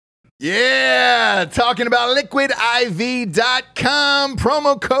Yeah, talking about liquidiv.com,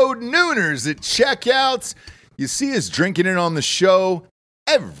 promo code Nooners at checkout. You see us drinking it on the show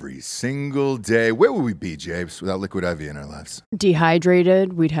every single day. Where would we be, James, without Liquid IV in our lives?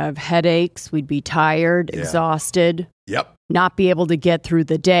 Dehydrated, we'd have headaches, we'd be tired, exhausted. Yep. Not be able to get through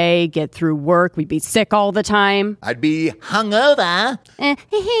the day, get through work. We'd be sick all the time. I'd be hungover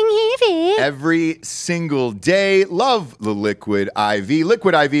every single day. Love the Liquid IV.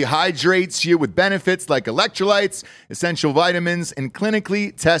 Liquid IV hydrates you with benefits like electrolytes, essential vitamins, and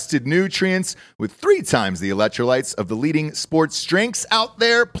clinically tested nutrients with 3 times the electrolytes of the leading sports drinks out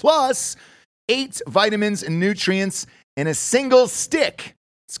there, plus 8 vitamins and nutrients in a single stick.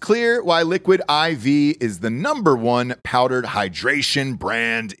 It's clear why Liquid IV is the #1 powdered hydration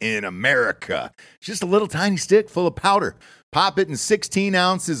brand in America. It's just a little tiny stick full of powder. Pop it in 16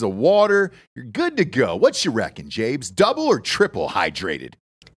 ounces of water. You're good to go. What you reckon, Jabes? Double or triple hydrated?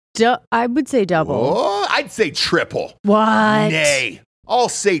 I would say double. Oh, I'd say triple. What? Nay, I'll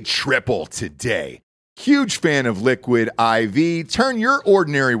say triple today. Huge fan of Liquid IV. Turn your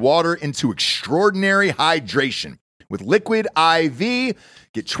ordinary water into extraordinary hydration. With Liquid IV,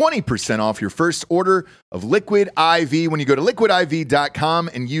 get 20% off your first order of Liquid IV when you go to liquidiv.com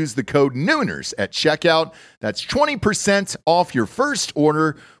and use the code Nooners at checkout. That's 20% off your first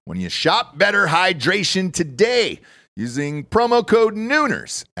order when you shop better hydration today using promo code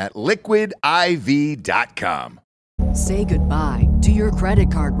Nooners at liquidiv.com. Say goodbye to your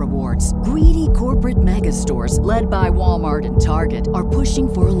credit card rewards. Greedy corporate mega stores, led by Walmart and Target, are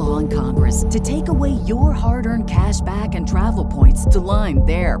pushing for a law in Congress to take away your hard-earned cash back and travel points to line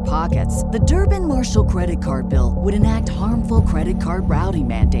their pockets. The Durbin-Marshall credit card bill would enact harmful credit card routing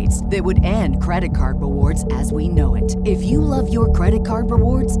mandates that would end credit card rewards as we know it. If you love your credit card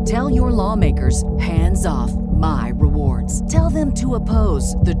rewards, tell your lawmakers, hands off my rewards. Tell them to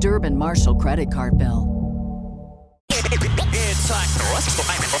oppose the Durbin-Marshall credit card bill.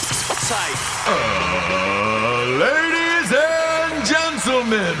 Ladies and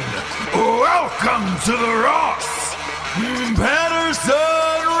gentlemen, welcome to the Ross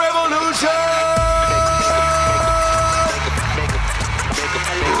Patterson Revolution!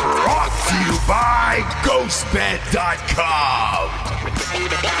 Brought to you by GhostBed.com.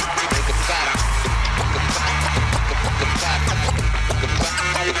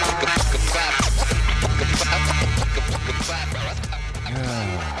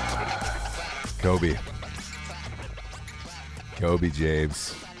 Kobe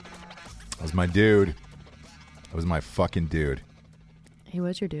James. That was my dude. That was my fucking dude. He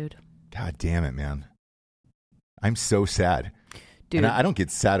was your dude. God damn it, man. I'm so sad. Dude. And I don't get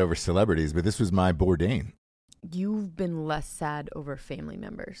sad over celebrities, but this was my Bourdain. You've been less sad over family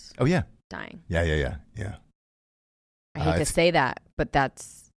members Oh, yeah. dying. Yeah. I hate to say that, but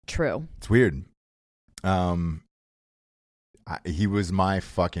that's true. It's weird. He was my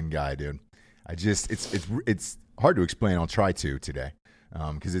fucking guy, dude. It's hard to explain. I'll try to today,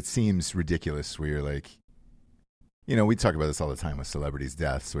 because it seems ridiculous. Where you're like, we talk about this all the time with celebrities'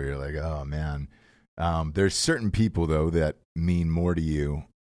 deaths. Where you're like, oh man. There's certain people though that mean more to you,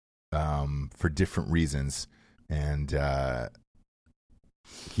 for different reasons, and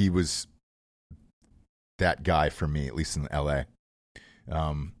he was that guy for me, at least in LA.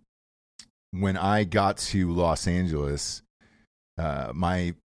 When I got to Los Angeles,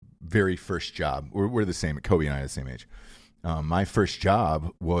 my very first job, we're the same, Kobe and I are the same age. My first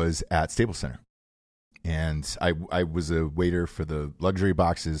job was at Staples Center. And I was a waiter for the luxury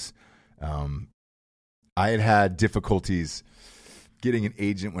boxes. I had difficulties getting an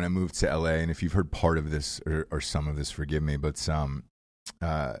agent when I moved to LA. And if you've heard part of this or some of this, forgive me. But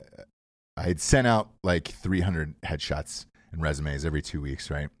I had sent out like 300 headshots and resumes every 2 weeks,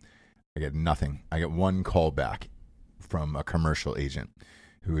 right? I got nothing. I got one call back from a commercial agent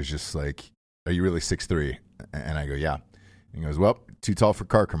who was just like, are you really 6'3"? And I go, yeah. And he goes, well, too tall for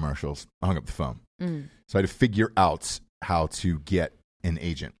car commercials. I hung up the phone. So I had to figure out how to get an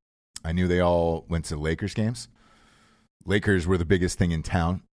agent. I knew they all went to Lakers games. Lakers were the biggest thing in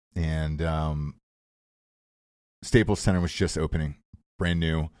town. And Staples Center was just opening, brand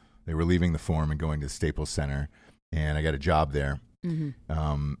new. They were leaving the Forum and going to Staples Center. And I got a job there.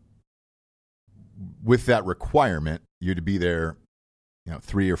 Mm-hmm. With that requirement, you had to be there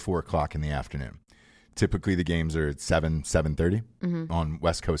 3 or 4 o'clock in the afternoon. Typically, the games are at 7:30 on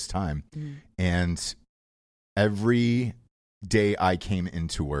West Coast time. Mm-hmm. And every day I came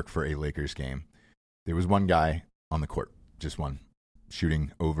into work for a Lakers game, there was one guy on the court, just one,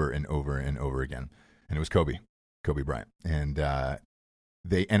 shooting over and over and over again. And it was Kobe Bryant. And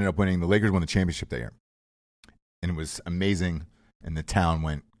they ended up winning. The Lakers won the championship that year. And it was amazing. And the town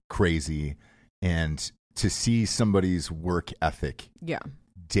went crazy. And to see somebody's work ethic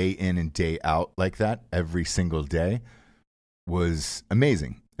day in and day out like that every single day was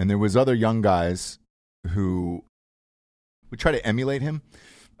amazing. And there was other young guys who would try to emulate him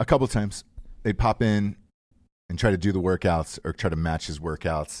a couple of times. They'd pop in and try to do the workouts or try to match his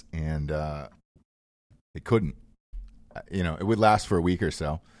workouts, and they couldn't. It would last for a week or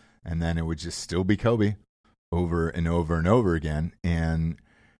so, and then it would just still be Kobe over and over and over again. And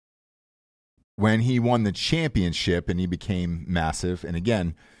when he won the championship and he became massive, and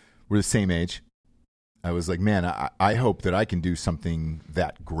again, we're the same age, I was like, man, I hope that I can do something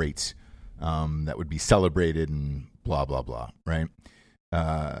that great that would be celebrated and blah, blah, blah, right?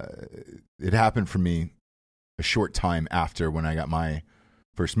 It happened for me a short time after when I got my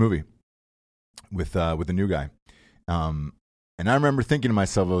first movie with a new guy. And I remember thinking to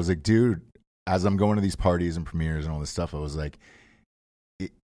myself, I was like, dude, as I'm going to these parties and premieres and all this stuff, I was like,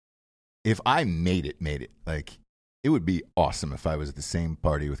 if I made it, like, it would be awesome if I was at the same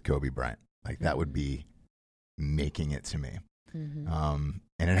party with Kobe Bryant. Like, that would be making it to me. And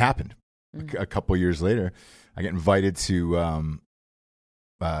it happened. A couple years later, I get invited to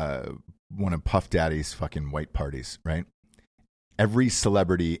one of Puff Daddy's fucking white parties, right? Every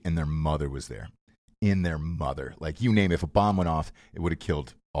celebrity and their mother was there. Like, you name it. If a bomb went off, it would have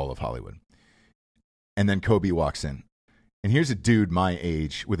killed all of Hollywood. And then Kobe walks in. And here's a dude my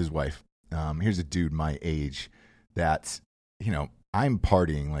age with his wife. Here's a dude my age that, I'm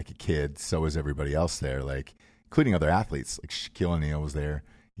partying like a kid. So is everybody else there, like, including other athletes. Like Shaquille O'Neal was there.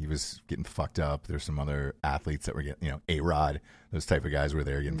 He was getting fucked up. There's some other athletes that were getting, A-Rod, those type of guys were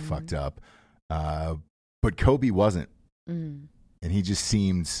there getting fucked up. But Kobe wasn't. And he just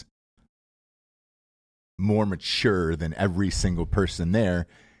seemed more mature than every single person there.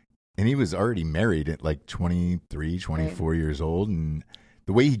 And he was already married at like 23, 24 years old. And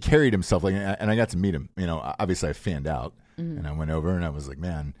the way he carried himself, like, and I got to meet him, obviously I fanned out. And I went over and I was like,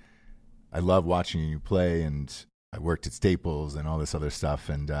 man, I love watching you play. And I worked at Staples and all this other stuff.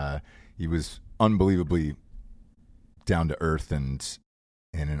 And he was unbelievably down to earth and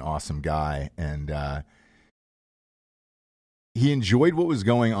an awesome guy. And he enjoyed what was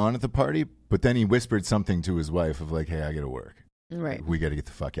going on at the party, but then he whispered something to his wife of like, hey, I got to work. Right. We got to get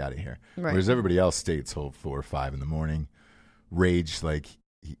the fuck out of here. Right. Whereas everybody else stayed till 4 or 5 in the morning. Raged like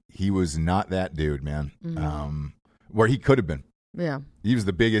he was not that dude, man. Where he could have been. Yeah. He was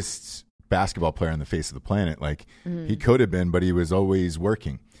the biggest basketball player on the face of the planet. Like, he could have been, but he was always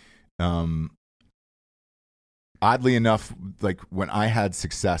working. Oddly enough, like, when I had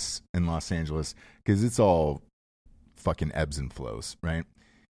success in Los Angeles, because it's all fucking ebbs and flows, right?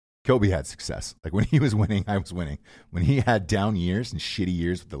 Kobe had success. Like, when he was winning, I was winning. When he had down years and shitty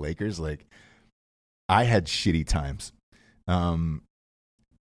years with the Lakers, like, I had shitty times.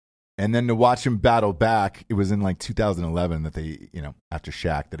 And then to watch him battle back, it was in like 2011 that they, after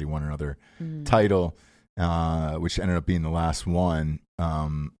Shaq, that he won another title, which ended up being the last one.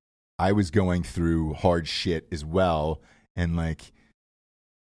 I was going through hard shit as well. And like,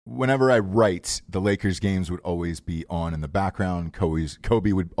 whenever I write, the Lakers games would always be on in the background.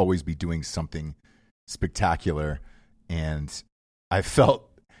 Kobe would always be doing something spectacular. And I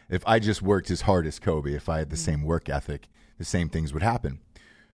felt if I just worked as hard as Kobe, if I had the same work ethic, the same things would happen.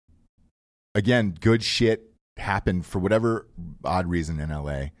 Again, good shit happened for whatever odd reason in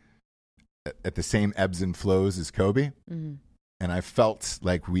LA at the same ebbs and flows as Kobe. And I felt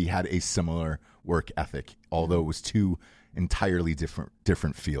like we had a similar work ethic, although it was two entirely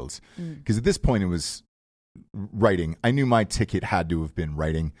different fields. Because at this point it was writing. I knew my ticket had to have been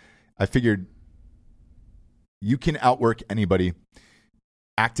writing. I figured you can outwork anybody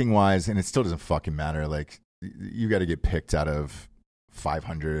acting wise, and it still doesn't fucking matter. Like, you got to get picked out of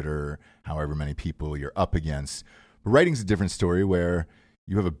 500 or however many people you're up against. But writing's a different story where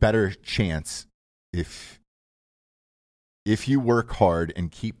you have a better chance if you work hard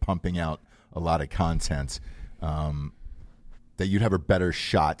and keep pumping out a lot of content, that you'd have a better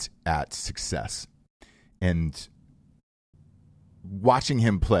shot at success. And watching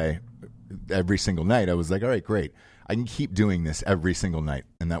him play every single night, I was like, all right, great. I can keep doing this every single night.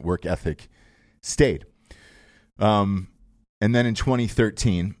 And that work ethic stayed. And then in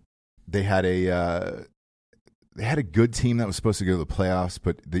 2013, they had a good team that was supposed to go to the playoffs,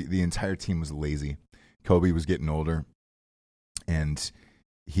 but the entire team was lazy. Kobe was getting older, and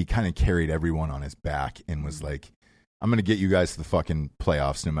he kind of carried everyone on his back and was like, I'm going to get you guys to the fucking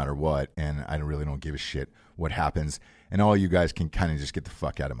playoffs no matter what, and I really don't give a shit what happens, and all you guys can kind of just get the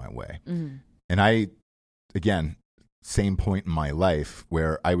fuck out of my way. And I, again, same point in my life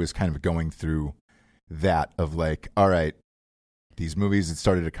where I was kind of going through that of like, all right, these movies had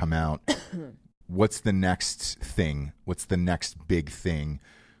started to come out. What's the next thing? What's the next big thing?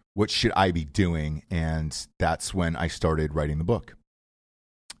 What should I be doing? And that's when I started writing the book.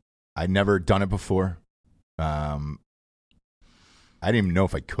 I'd never done it before. I didn't even know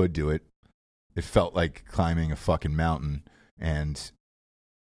if I could do it. It felt like climbing a fucking mountain, and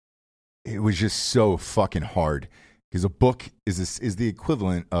it was just so fucking hard because a book is the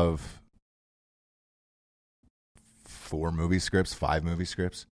equivalent of 4 movie scripts, 5 movie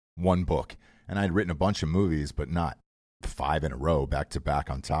scripts, one book. And I'd written a bunch of movies, but not 5 in a row, back to back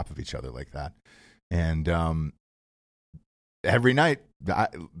on top of each other like that. And every night,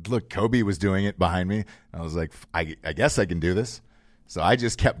 look, Kobe was doing it behind me. I was like, I guess I can do this. So I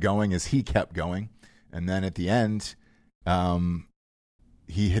just kept going as he kept going. And then at the end,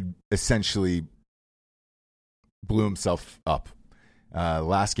 he had essentially blew himself up. His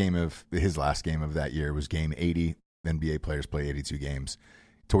last game of that year was game 80. NBA players play 82 games.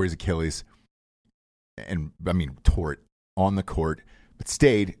 Tore his Achilles. And I mean, tore it on the court, but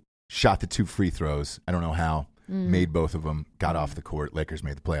stayed, shot the 2 free throws. I don't know how. Made both of them, got off the court. Lakers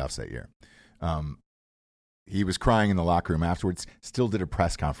made the playoffs that year. He was crying in the locker room afterwards, still did a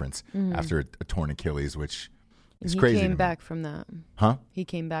press conference after a torn Achilles, which is crazy. He came back from that. Huh? He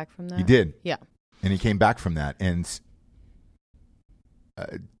came back from that? He did. Yeah. And he came back from that. And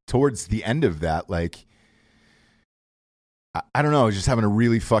towards the end of that, like, I don't know, I was just having a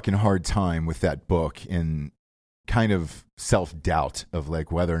really fucking hard time with that book and kind of self-doubt of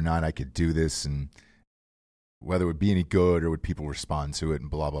like whether or not I could do this and whether it would be any good or would people respond to it and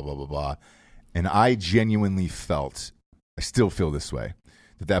blah, blah, blah, blah, blah. And I genuinely felt, I still feel this way,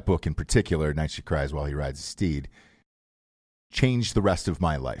 that book in particular, Night She Cries While He Rides a Steed, changed the rest of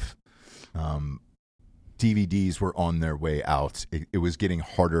my life. DVDs were on their way out. It was getting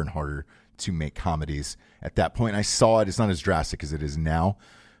harder and harder to make comedies at that point. I saw it. It's not as drastic as it is now,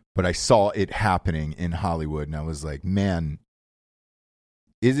 but I saw it happening in Hollywood, and I was like, man,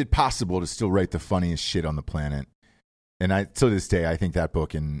 is it possible to still write the funniest shit on the planet? And to this day, I think that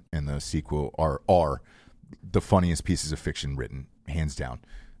book and the sequel are the funniest pieces of fiction written, hands down.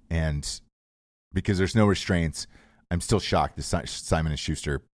 And because there's no restraints, I'm still shocked that Simon &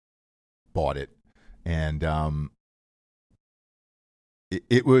 Schuster bought it. And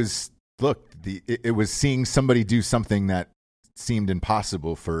it was, look, it was seeing somebody do something that seemed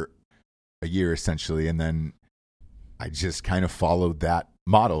impossible for a year, essentially. And then I just kind of followed that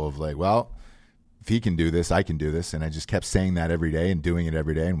model of like, well, if he can do this, I can do this. And I just kept saying that every day and doing it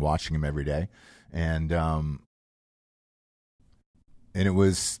every day and watching him every day. And it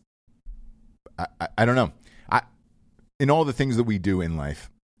was, I don't know. In all the things that we do in life,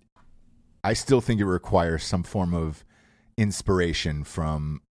 I still think it requires some form of inspiration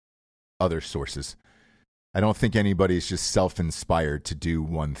from other sources. I don't think anybody's just self-inspired to do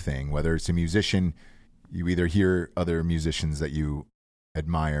one thing. Whether it's a musician, you either hear other musicians that you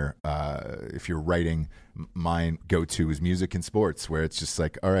admire. If you're writing, mine go-to is music and sports, where it's just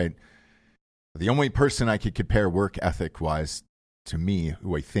like, all right, the only person I could compare work ethic-wise to me,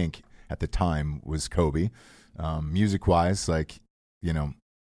 who I think at the time was Kobe. Music-wise, like, you know,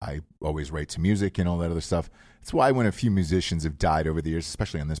 I always write to music and all that other stuff. That's why when a few musicians have died over the years,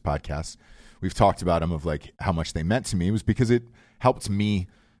 especially on this podcast, we've talked about them of like how much they meant to me, was because it helped me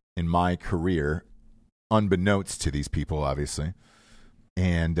in my career, unbeknownst to these people, obviously.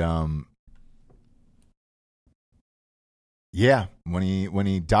 And yeah, when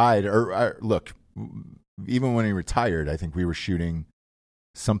he died, or look, even when he retired, I think we were shooting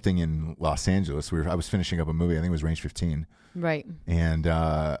something in Los Angeles. I was finishing up a movie. I think it was Range 15. Right. And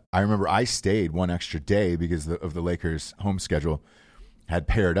I remember I stayed one extra day because of the Lakers' home schedule had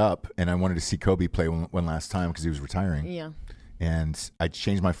paired up, and I wanted to see Kobe play one last time because he was retiring. Yeah. And I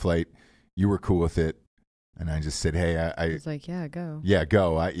changed my flight. You were cool with it. And I just said, hey, I was like, yeah, go. Yeah,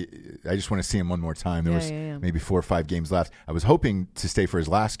 go. I just want to see him one more time. There was maybe 4 or 5 games left. I was hoping to stay for his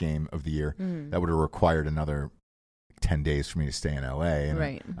last game of the year. That would have required another 10 days for me to stay in LA. And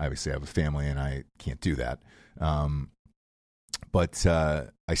right. obviously I have a family and I can't do that. But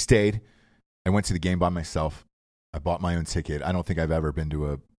I stayed. I went to the game by myself. I bought my own ticket. I don't think I've ever been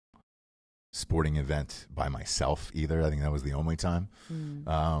to a sporting event by myself either. I think that was the only time.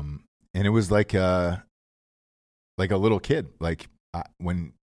 And it was like a little kid. Like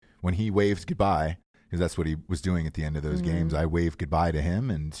when he waved goodbye, because that's what he was doing at the end of those games, I waved goodbye to him,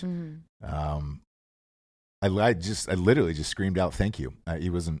 and I literally just screamed out, "Thank you." He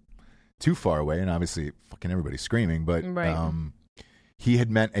wasn't too far away, and obviously fucking everybody's screaming, but right. He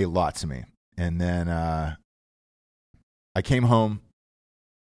had meant a lot to me. And then I came home.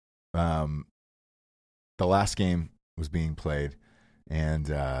 The last game was being played.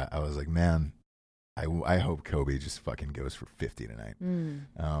 And I was like, man, I hope Kobe just fucking goes for 50 tonight.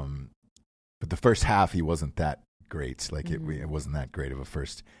 But the first half, he wasn't that great. Like it wasn't that great of a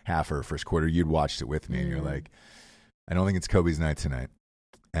first half or a first quarter. You'd watched it with me, and you're like, I don't think it's Kobe's night tonight.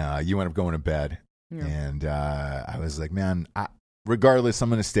 You end up going to bed, and I was like, man, regardless, I'm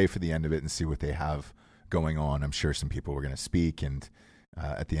going to stay for the end of it and see what they have going on. I'm sure some people were going to speak, and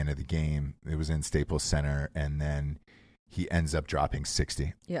at the end of the game, it was in Staples Center, and then he ends up dropping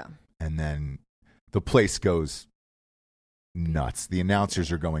 60. Yeah. And then the place goes nuts. The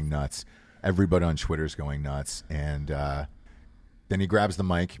announcers are going nuts. Everybody on Twitter is going nuts. And then he grabs the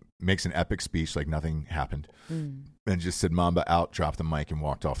mic, makes an epic speech like nothing happened, and just said Mamba out, dropped the mic, and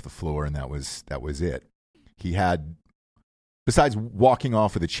walked off the floor, and that was it. He had, besides walking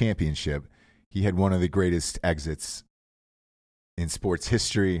off with a championship, he had one of the greatest exits in sports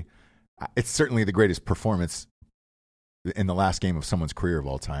history. It's certainly the greatest performance in the last game of someone's career of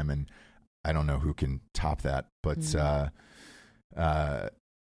all time, and I don't know who can top that. But I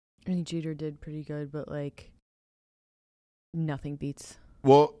think Jeter did pretty good, but like nothing beats.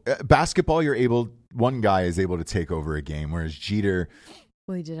 Well, basketball, one guy is able to take over a game, whereas Jeter.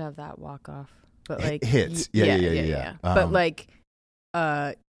 Well, he did have that walk off, but like hits, yeah. But like,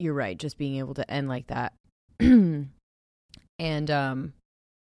 you're right. Just being able to end like that, and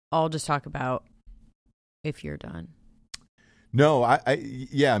I'll just talk about if you're done. No, I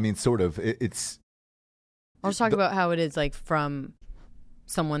mean, sort of. It's. I'll just talk about how it is like from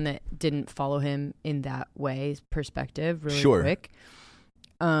someone that didn't follow him in that way perspective really quick.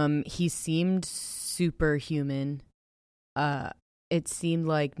 He seemed superhuman. It seemed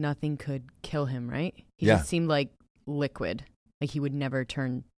like nothing could kill him, right? He just seemed like liquid. Like he would never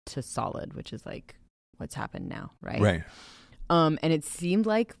turn to solid, which is like what's happened now, right? Right. And it seemed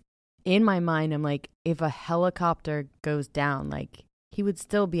like in my mind, I'm like, if a helicopter goes down, like he would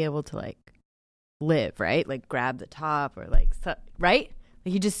still be able to like live, right? Like grab the top or like, right?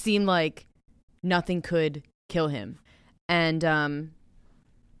 He just seemed like nothing could kill him. And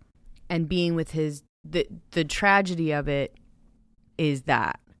being with the tragedy of it is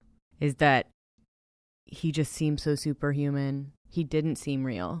that he just seemed so superhuman. He didn't seem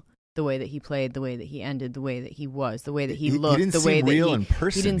real. The way that he played, the way that he ended, the way that he was, the way that he looked, didn't the way seem that real in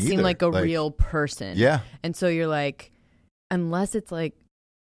person he didn't seem either. like a real person. Yeah. And so you're like, unless it's like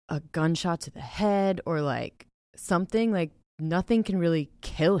a gunshot to the head or like something, like nothing can really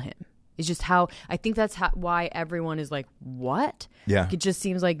kill him. It's just how I think that's why everyone is like, what? Yeah. It just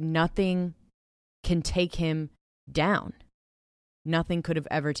seems like nothing can take him down. Nothing could have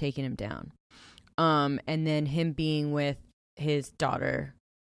ever taken him down. And then him being with his daughter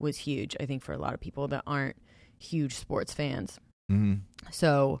was huge, I think, for a lot of people that aren't huge sports fans. Mm-hmm.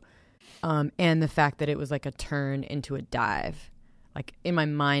 So, and the fact that it was like a turn into a dive. Like in my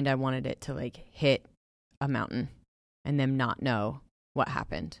mind, I wanted it to like hit a mountain and them not know what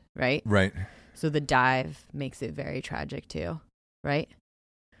happened, right? Right. So the dive makes it very tragic too, right?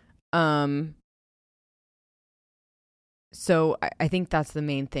 So I think that's the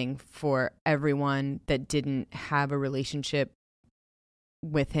main thing for everyone that didn't have a relationship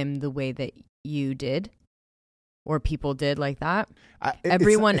with him the way that you did or people did like that.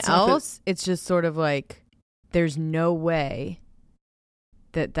 Everyone else, it's just sort of like there's no way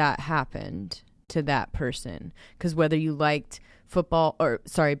that happened to that person. Because whether you liked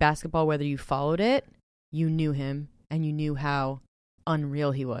basketball, whether you followed it, you knew him and you knew how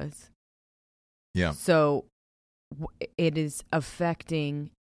unreal he was. Yeah. So it is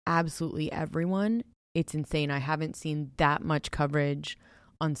affecting absolutely everyone. It's insane. I haven't seen that much coverage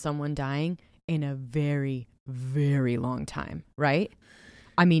on someone dying in a very, very long time, right?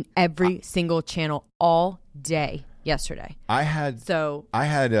 I mean, every single channel all day yesterday. I had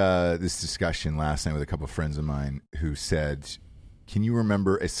this discussion last night with a couple of friends of mine who said, can you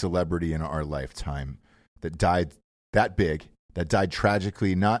remember a celebrity in our lifetime that died that big, that died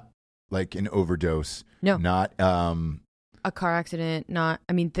tragically, not like an overdose, no, not a car accident,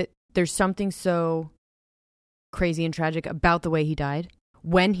 there's something so crazy and tragic about the way he died,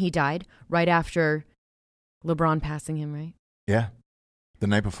 when he died, right after LeBron passing him, right? Yeah, the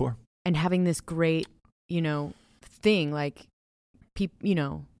night before. And having this great, thing, like,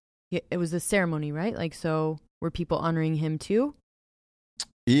 it was a ceremony, right? Like, so were people honoring him too?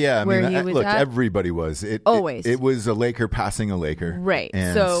 Yeah, I mean, look, everybody was. Always. It was a Laker passing a Laker. Right,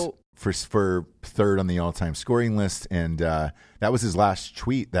 and so for third on the all-time scoring list, and that was his last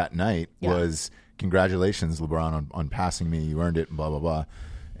tweet that night was, congratulations, LeBron, on passing me. You earned it, and blah, blah, blah.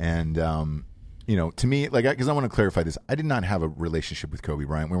 And, to me, like, because I want to clarify this, I did not have a relationship with Kobe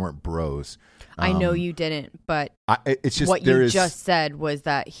Bryant. We weren't bros. I know you didn't, but it's just what you just said was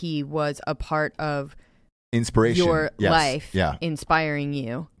that he was a part of inspiration, your life, inspiring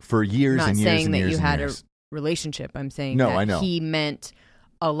you for years and years and years. Not saying that you had a relationship. I'm saying no, that I know. He meant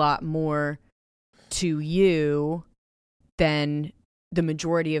a lot more to you than the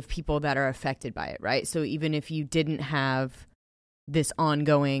majority of people that are affected by it, right? So even if you didn't have this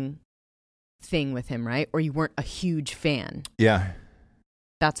ongoing thing with him, right? Or you weren't a huge fan. Yeah.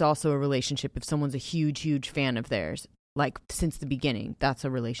 That's also a relationship. If someone's a huge, huge fan of theirs, like since the beginning, that's a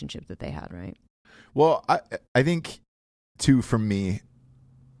relationship that they had, right? Well, I think, too, for me,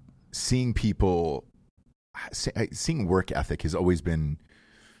 seeing work ethic has always been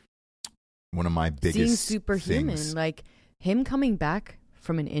one of my biggest Seeing superhuman, things. like him coming back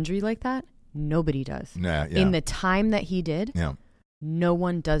from an injury like that, nobody does. Yeah. In the time that he did, no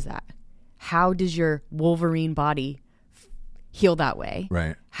one does that. How does your Wolverine body heal that way?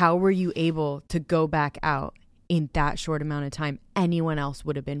 Right. How were you able to go back out in that short amount of time? Anyone else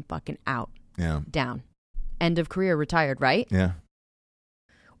would have been fucking out. Yeah. Down. End of career, retired, right? Yeah.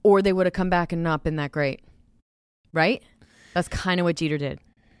 Or they would have come back and not been that great. Right? That's kind of what Jeter did.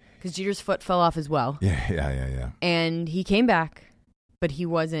 Because Jeter's foot fell off as well. Yeah. And he came back, but he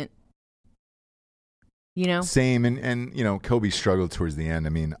wasn't, Same. And Kobe struggled towards the end. I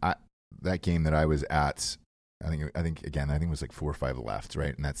mean, that game that I was at, I think it was like 4 or 5 left,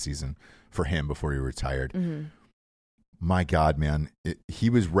 right, in that season for him before he retired. Mm-hmm. My God, man,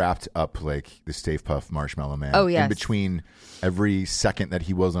 he was wrapped up like the Stay Puft Marshmallow Man. Oh, yes. In between every second that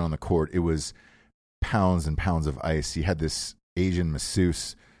he wasn't on the court, it was pounds and pounds of ice. He had this Asian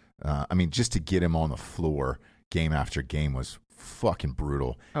masseuse. Just to get him on the floor game after game was fucking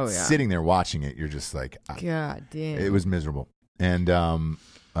brutal. Oh, yeah. Sitting there watching it, you're just like, God damn. It was miserable. And to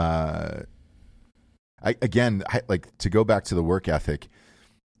go back to the work ethic,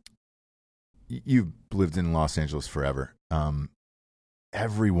 you've lived in Los Angeles forever.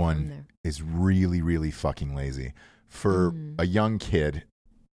 Everyone is really, really fucking lazy. For a young kid,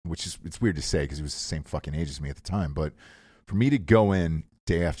 it's weird to say because he was the same fucking age as me at the time, but for me to go in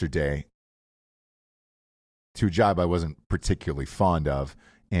day after day to a job I wasn't particularly fond of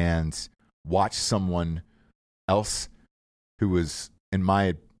and watch someone else who was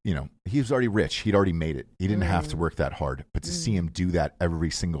he was already rich. He'd already made it. He didn't have to work that hard. But to see him do that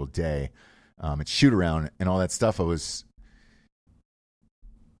every single day and shoot around and all that stuff,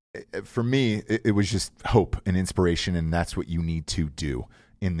 for me, it was just hope and inspiration, and that's what you need to do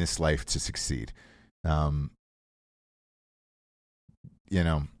in this life to succeed. I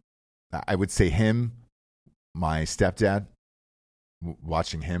would say him, my stepdad,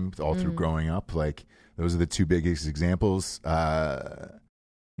 watching him all through growing up, like those are the two biggest examples. That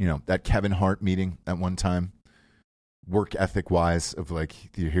Kevin Hart meeting at one time, work ethic wise of like,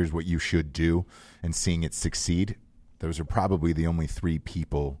 here's what you should do and seeing it succeed. Those are probably the only 3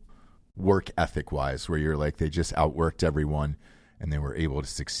 people work ethic wise where you're like, they just outworked everyone and they were able to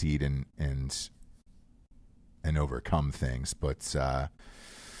succeed and overcome things. But,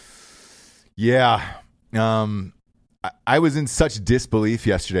 I was in such disbelief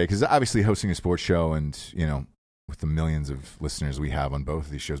yesterday because obviously hosting a sports show and, with the millions of listeners we have on both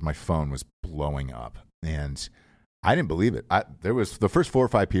of these shows, my phone was blowing up and I didn't believe it. There was the first 4 or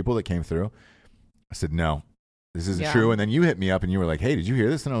 5 people that came through. I said, no, this isn't true. And then you hit me up and you were like, hey, did you hear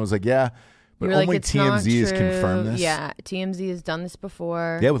this? And I was like, yeah, but only like, TMZ has confirmed this. Yeah. TMZ has done this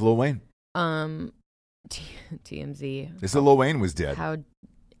before. Yeah. With Lil Wayne. TMZ. This is Lil Wayne was dead. How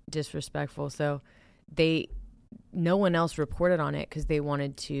disrespectful. So no one else reported on it because they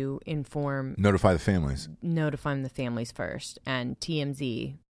wanted to notify the families first. And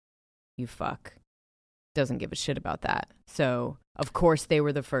TMZ, you fuck, doesn't give a shit about that. So of course they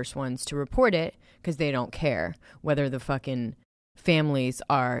were the first ones to report it because they don't care whether the fucking families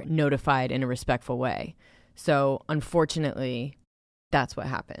are notified in a respectful way. So unfortunately, that's what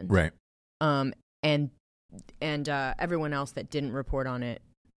happened. Right. And everyone else that didn't report on it,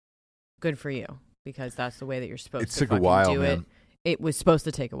 good for you. Because that's the way that you're supposed to fucking do it. It was supposed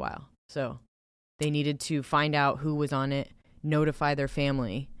to take a while. So they needed to find out who was on it, notify their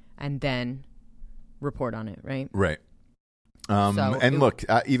family, and then report on it, right? Right. Look,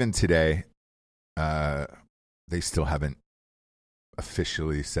 even today, they still haven't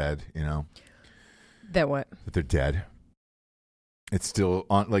officially said, that what? That they're dead. It's still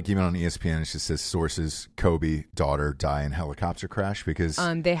on, like even on ESPN, it just says sources: Kobe, daughter, die in helicopter crash because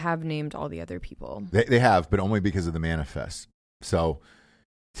they have named all the other people. They have, but only because of the manifest. So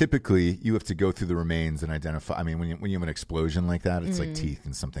typically you have to go through the remains and identify. I mean, when you have an explosion like that, it's like teeth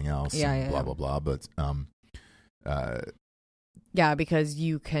and something else. Yeah, blah blah blah. But yeah, because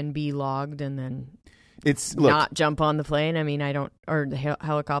you can be logged and then it's not jump on the plane. I mean, or the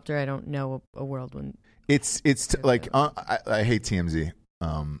helicopter. I don't know a world when it's like I hate TMZ.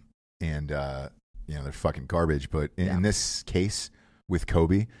 And they're fucking garbage. But in this case with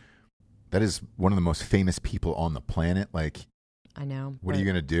Kobe, that is one of the most famous people on the planet. Like, I know. What are you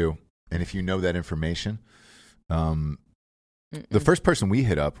gonna do? And if you know that information, the first person we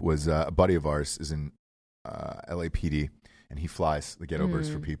hit up was a buddy of ours is in LAPD, and he flies the ghetto birds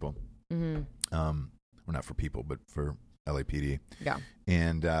for people. Mm-hmm. Well, not for people, but for LAPD. Yeah.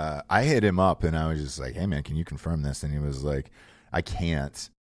 And I hit him up, and I was just like, "Hey, man, can you confirm this?" And he was like, "I can't,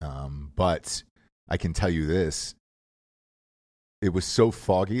 but I can tell you this. It was so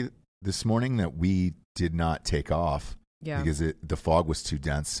foggy this morning that we did not take off because the fog was too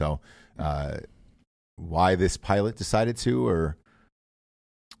dense. So why this pilot decided to, or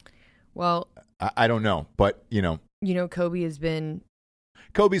well, I don't know, but Kobe has been.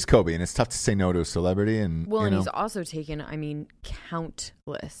 Kobe's Kobe, and it's tough to say no to a celebrity. And and he's also taken,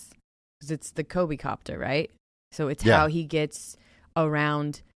 countless, because it's the Kobe copter, right? So it's how he gets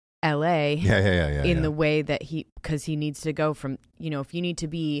around LA in the way that because he needs to go from, if you need to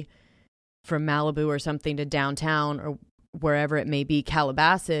be from Malibu or something to downtown or wherever it may be,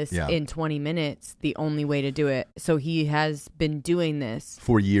 Calabasas, in 20 minutes, the only way to do it. So he has been doing this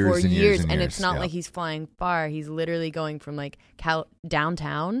for years and years. And it's not like he's flying far. He's literally going from like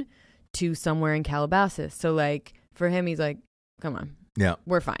downtown to somewhere in Calabasas. So like for him, he's like, come on. Yeah.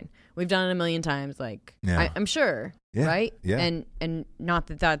 We're fine. We've done it a million times. Like, I'm sure. Yeah. Right. Yeah. And not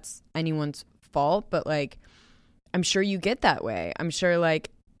that that's anyone's fault, but like, I'm sure you get that way. I'm sure like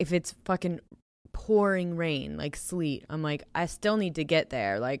if it's fucking pouring rain, like sleet, I'm like, I still need to get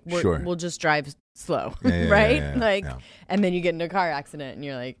there. Like we'll just drive slow. Right. And then you get into a car accident and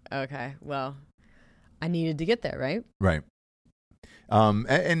you're like, okay, well, I needed to get there. Right. Right.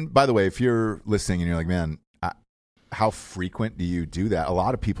 And by the way, if you're listening and you're like, man, how frequent do you do that? A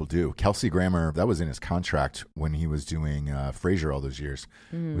lot of people do. Kelsey Grammer, that was in his contract when he was doing Frasier all those years,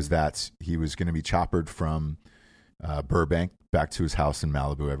 was that he was going to be choppered from Burbank back to his house in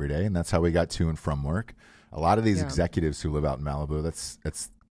Malibu every day, and that's how we got to and from work. A lot of these executives who live out in Malibu, that's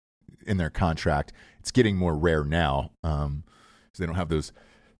in their contract. It's getting more rare now, so they don't have those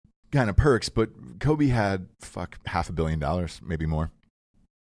kind of perks. But Kobe had $500 million, maybe more.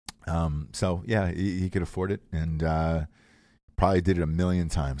 So yeah, he could afford it, and probably did it a million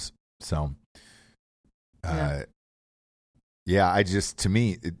times. So, to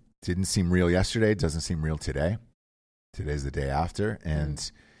me, it didn't seem real yesterday. It doesn't seem real today. Today's the day after,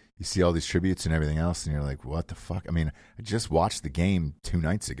 and you see all these tributes and everything else, and you're like, what the fuck? I mean, I just watched the game 2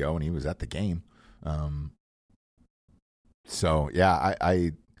 nights ago, and he was at the game. So yeah,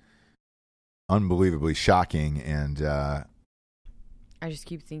 I unbelievably shocking, and I just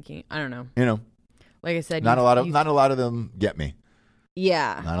keep thinking, I don't know. Like I said, not a lot of them get me.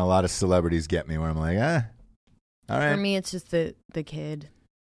 Yeah. Not a lot of celebrities get me where I'm like, all right. For me, it's just the kid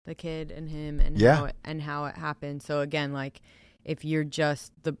and him and how it happened. So again, like if you're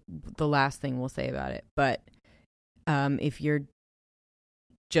just the last thing we'll say about it, but if you're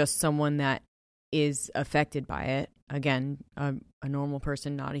just someone that is affected by it, again, a normal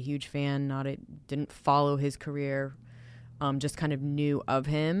person, not a huge fan, didn't follow his career, just kind of knew of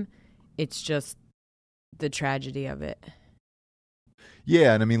him. It's just the tragedy of it.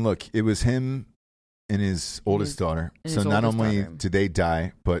 Yeah, and I mean, look, it was him and his oldest daughter. So not only did they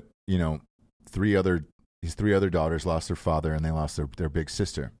die, but his 3 other daughters lost their father, and they lost their big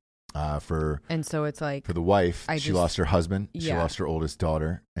sister. And so it's like for the wife, she lost her husband, she lost her oldest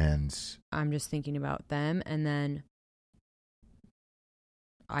daughter, and I'm just thinking about them, and then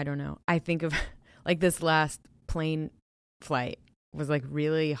I don't know. I think of like this last plane flight was like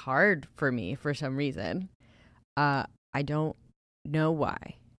really hard for me for some reason. I don't know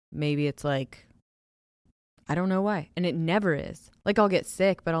why. Maybe it's like, I don't know why. And it never is. Like I'll get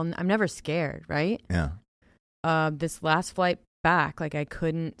sick, but I'm never scared, right? Yeah. This last flight back, like I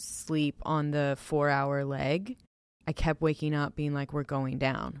couldn't sleep on the 4-hour leg. I kept waking up being like, we're going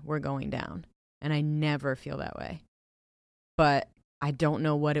down. And I never feel that way. But I don't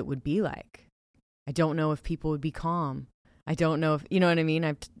know what it would be like. I don't know if people would be calm. I don't know if, you know what I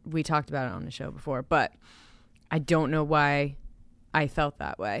mean? We talked about it on the show before, but I don't know why I felt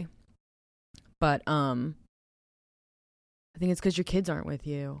that way. But I think it's because your kids aren't with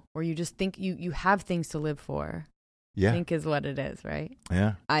you, or you just think you have things to live for. Yeah. I think is what it is, right?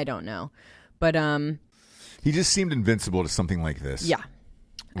 Yeah. I don't know. But he just seemed invincible to something like this. Yeah.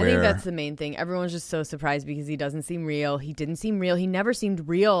 I think that's the main thing. Everyone's just so surprised because he doesn't seem real. He didn't seem real. He never seemed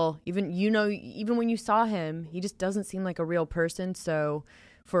real. Even when you saw him, he just doesn't seem like a real person. So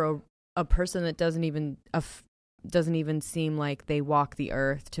for a person that doesn't even seem like they walk the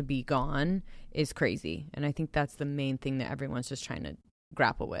earth to be gone is crazy. And I think that's the main thing that everyone's just trying to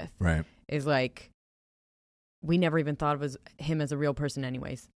grapple with. Right. Is like, we never even thought of him as a real person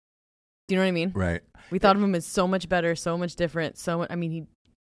anyways. Do you know what I mean? Right. We thought of him as so much better, so much different. I mean,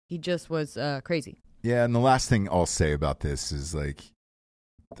 he just was crazy. Yeah, and the last thing I'll say about this is, like,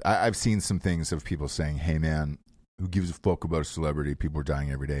 I've seen some things of people saying, hey, man, who gives a fuck about a celebrity? People are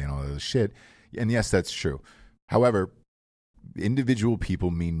dying every day and all this shit. And yes, that's true. However, individual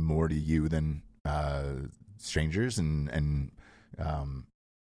people mean more to you than strangers and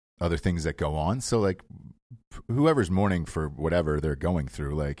other things that go on. So, like, whoever's mourning for whatever they're going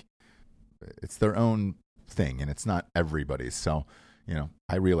through, like, it's their own thing, and it's not everybody's. So, you know,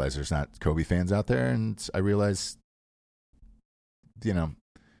 I realize there's not Kobe fans out there, and I realize, you know,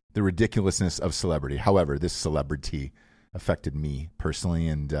 the ridiculousness of celebrity. However, this celebrity affected me personally,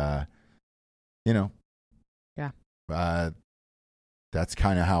 and, you know, that's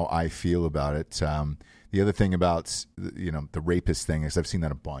kind of how I feel about it. The other thing about, you know, the rapist thing is I've seen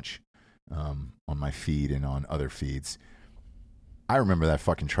that a bunch on my feed and on other feeds. I remember that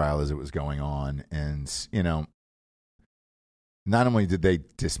fucking trial as it was going on, and, you know, not only did they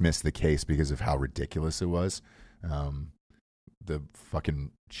dismiss the case because of how ridiculous it was, the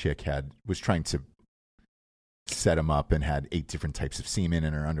fucking chick was trying to set him up and had 8 different types of semen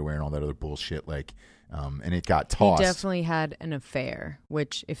in her underwear and all that other bullshit, like, and it got tossed. He definitely had an affair,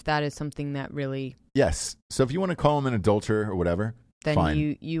 which, if that is something that really... Yes. So if you want to call him an adulterer or whatever, then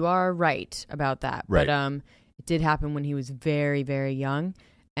fine. You are right about that. Right. But it did happen when he was very, very young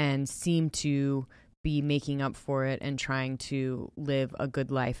and seemed to be making up for it and trying to live a good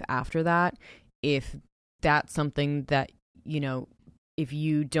life after that. If that's something that, you know, if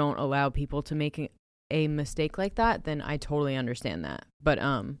you don't allow people to make a mistake like that, then I totally understand that. But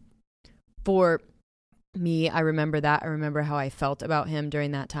for me, I remember that. I remember how I felt about him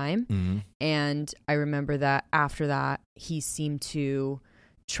during that time. Mm-hmm. And I remember that after that, he seemed to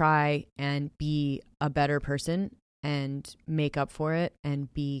try and be a better person and make up for it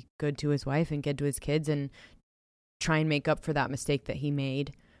and be good to his wife and good to his kids and try and make up for that mistake that he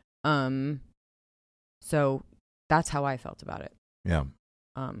made. So that's how I felt about it. Yeah.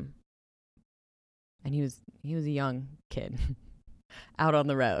 And he was a young kid out on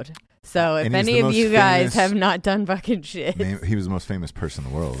the road. So if any of you guys have not done fucking shit. He was the most famous person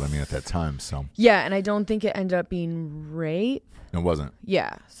in the world, I mean, at that time, so. Yeah, and I don't think it ended up being rape. It wasn't.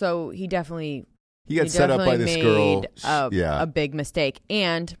 Yeah, so he definitely... He got set up by this girl. A big mistake.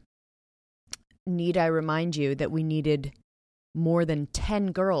 And need I remind you that we needed more than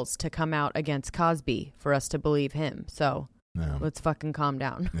 10 girls to come out against Cosby for us to believe him. So let's fucking calm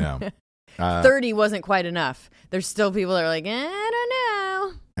down. Yeah. 30 wasn't quite enough. There's still people that are like, I don't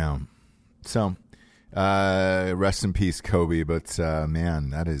know. Yeah. So, rest in peace, Kobe. But man,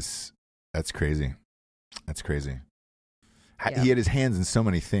 that's crazy. That's crazy. Yeah. He had his hands in so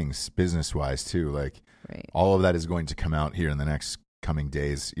many things, business-wise too. Like, right. All of that is going to come out here in the next coming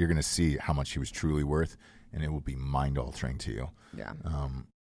days. You're going to see how much he was truly worth, and it will be mind-altering to you. Yeah.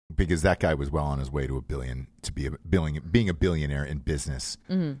 Because that guy was well on his way to being a billionaire in business,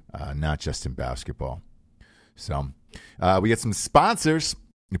 not just in basketball. So, we get some sponsors.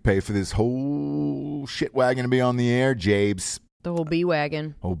 You pay for this whole shit wagon to be on the air, Jabes. The whole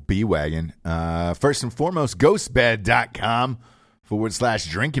B-Wagon. B-Wagon. First and foremost,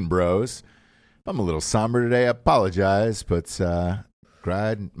 ghostbed.com/drinking bros. I'm a little somber today. I apologize, but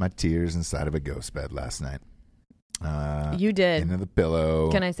cried my tears inside of a ghost bed last night. You did. Into the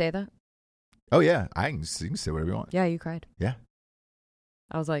pillow. Can I say that? Oh, yeah. You can say whatever you want. Yeah, you cried. Yeah.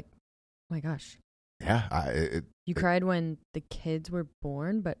 I was like, oh my gosh. Yeah. You cried when the kids were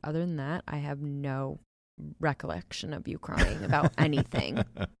born, but other than that, I have no recollection of you crying about anything.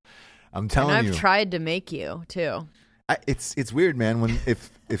 I'm telling you. And I've tried to make you, too. It's weird, man. When if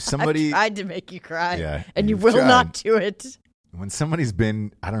somebody... I tried to make you cry. Yeah. And you will not do it. When somebody's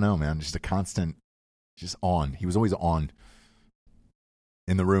been, I don't know, man, just a constant... Just on. He was always on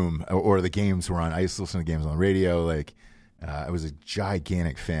in the room, or the games were on. I used to listen to games on the radio. Like, I was a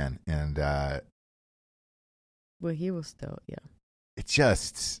gigantic fan, and well, he was still, yeah. It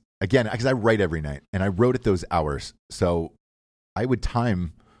just, again, because I write every night, and I wrote at those hours, so I would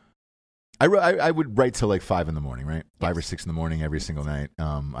time. I would write till like 5 a.m, right? Yes. 5 or 6 a.m. every single night.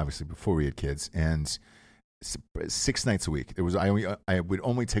 Obviously before we had kids, and 6 nights a week. I would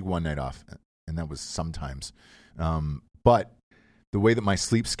only take one night off. And that was sometimes. But the way that my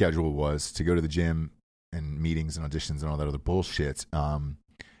sleep schedule was to go to the gym and meetings and auditions and all that other bullshit,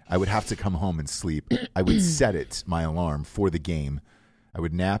 I would have to come home and sleep. I would set my alarm for the game. I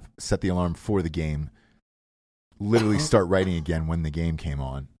would nap, set the alarm for the game, literally start writing again when the game came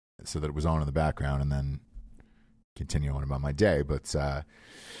on so that it was on in the background, and then continue on about my day. But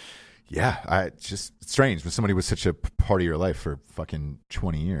it's just strange when somebody was such a part of your life for fucking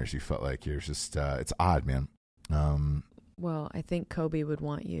 20 years. You felt like you're just, it's odd, man. Well, I think Kobe would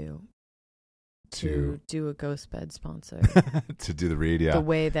want you to do a ghost bed sponsor. To do the read, yeah. The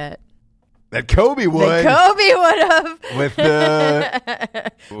way that Kobe would. That Kobe would have.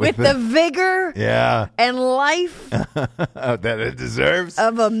 With the vigor and life that it deserves.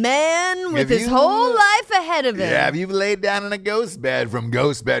 Of a man with his whole life ahead of him. Yeah, if you've laid down in a ghost bed from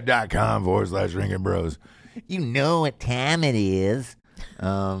ghostbed.com/Drinking Bros, you know what time it is.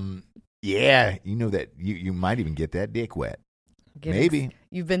 Yeah, you know that you might even get that dick wet. Maybe.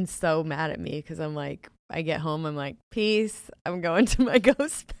 You've been so mad at me because I'm like, I get home, I'm like, peace, I'm going to my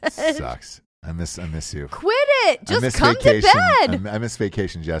ghost bed. Sucks. I miss you. Quit it. Just come to bed. I miss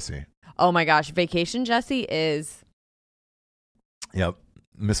Vacation Jesse. Oh my gosh, Vacation Jesse is. Yep.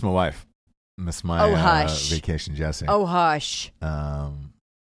 Miss my wife. Miss my Vacation Jesse. Oh hush.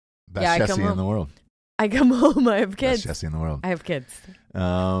 Best Jesse in the world. I come home, I have kids. Best Jesse in the world. I have kids.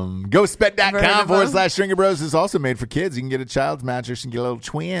 Ghostbed.com/Drinking Bros is also made for kids. You can get a child's mattress and get a little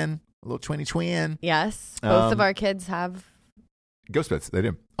twinny twin. Yes. Both of our kids have ghost beds. They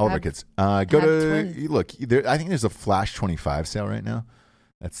do. All of our kids. Go to twins. Look. I think there's a Flash 25 sale right now.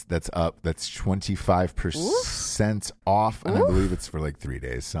 That's up. That's 25% off, and I believe it's for like 3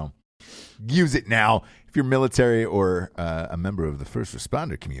 days. So use it now. If you're military or a member of the first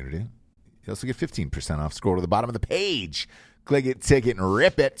responder community, you also get 15% off. Scroll to the bottom of the page. Click it, ticket, and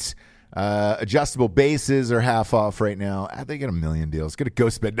rip it. Adjustable bases are half off right now. They got a million deals. Go to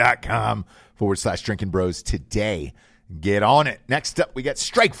ghostbed.com/Drinking Bros today. Get on it. Next up, we got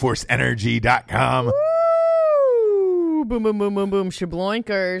StrikeForceEnergy.com. Woo! Boom, boom, boom, boom, boom.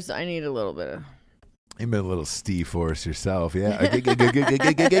 Shabloinkers. I need a little bit of... You made a little Steve Force yourself, yeah.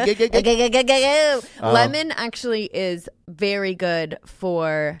 Lemon actually is very good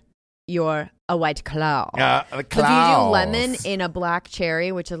for a white claw. So if you do lemon in a black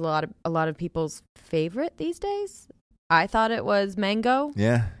cherry, which is a lot of people's favorite these days, I thought it was mango.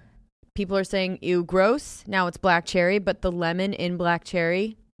 Yeah. People are saying, ew, gross. Now it's black cherry, but the lemon in black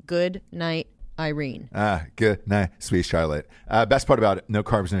cherry, good night, Irene. Good night, sweet Charlotte. Best part about it, no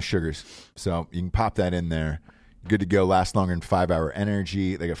carbs, no sugars. So you can pop that in there. Good to go. Last longer than 5-hour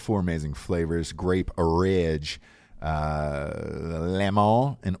energy. They got 4 amazing flavors: grape, ridge,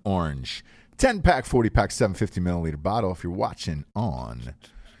 lemon, and orange. 10-pack, 40-pack, 750-milliliter bottle. If you're watching on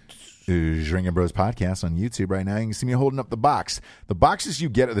Drinking Bros Podcast on YouTube right now, you can see me holding up the box. The boxes you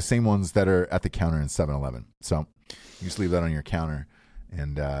get are the same ones that are at the counter in 7-Eleven. So you just leave that on your counter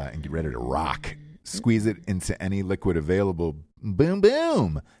and get ready to rock. Squeeze it into any liquid available. Boom,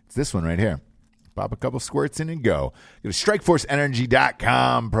 boom. It's this one right here. Pop a couple squirts in and go. Go to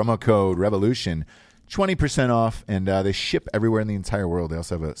StrikeForceEnergy.com. Promo code REVOLUTION. 20% off, and they ship everywhere in the entire world. They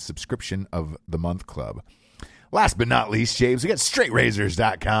also have a subscription of the month club. Last but not least, James, we got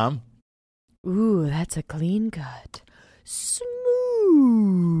StraightRazors.com. Ooh, that's a clean cut. Smooth.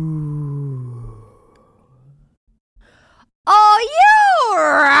 Oh, you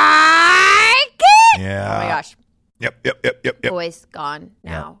like it? Yeah. Oh my gosh. Yep. Voice gone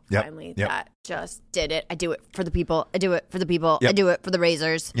now. Yep. Finally, Yep. that just did it. I do it for the people. I do it for the people. Yep. I do it for the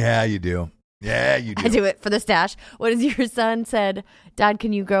razors. Yeah, you do. Yeah, you do. I do it for the stash. What is your son said? Dad,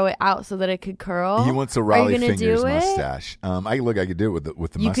 can you grow it out so that it could curl? He wants a Raleigh Fingers mustache. I could do it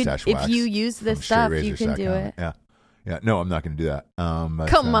with the mustache wax. If you use this stuff, you can do it. Yeah. No, I'm not going to do that.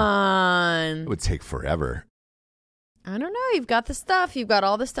 Come on. It would take forever. I don't know. You've got the stuff. You've got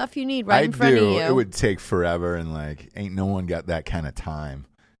all the stuff you need in front of you. It would take forever, and ain't no one got that kind of time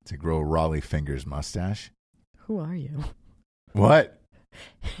to grow a Raleigh Fingers mustache. Who are you? What?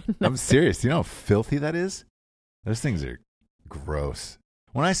 I'm serious. You know how filthy that is? Those things are gross.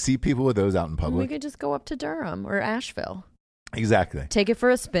 When I see people with those out in public, we could just go up to Durham or Asheville. Exactly. Take it for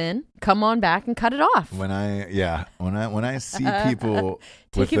a spin. Come on back and cut it off. When I see people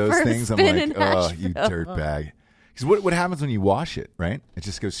with those things, I'm like, oh, you dirtbag. Because what happens when you wash it? Right? It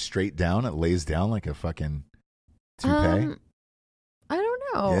just goes straight down. It lays down like a fucking toupee. I don't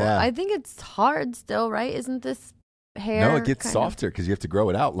know. Yeah. I think it's hard still, right? Isn't this hair? No, it gets softer because you have to grow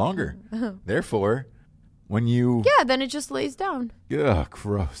it out longer. Therefore, when you then it just lays down. Ugh,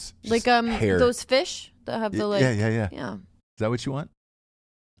 gross. Just like hair. Those fish that have the yeah. Yeah. Is that what you want?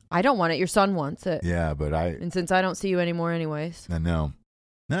 I don't want it. Your son wants it. Yeah, but And since I don't see you anymore anyways. I know.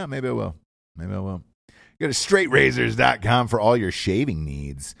 No, maybe I will. Go to straightrazors.com for all your shaving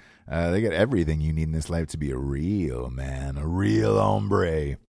needs. They got everything you need in this life to be a real man, a real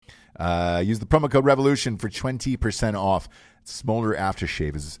hombre. Use the promo code REVOLUTION for 20% off. Smolder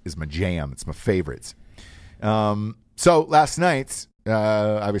aftershave is my jam. It's my favorite. So last night,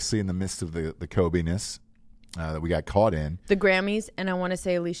 obviously in the midst of the Kobe-ness that we got caught in. The Grammys, and I want to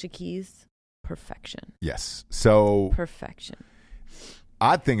say Alicia Keys, perfection. Yes. So perfection.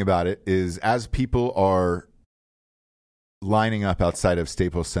 Odd thing about it is as people are lining up outside of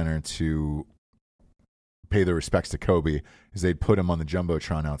Staples Center to pay their respects to Kobe, is they'd put him on the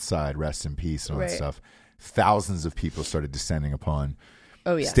Jumbotron outside, rest in peace and all that stuff. Thousands of people started descending upon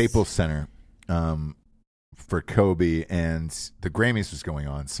Staples Center for Kobe, and the Grammys was going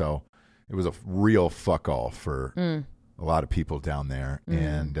on. So it was a real fuck all for a lot of people down there.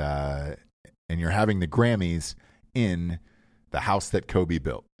 And you're having the Grammys in the house that Kobe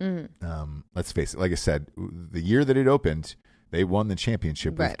built. Let's face it. Like I said, the year that it opened, they won the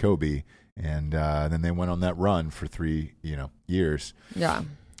championship with Kobe, and then they went on that run for 3 years. Yeah.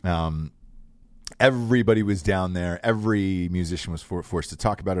 Everybody was down there. Every musician was forced to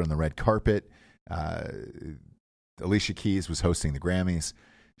talk about it on the red carpet. Alicia Keys was hosting the Grammys.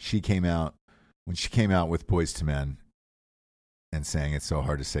 When she came out with Boyz II Men and saying "It's So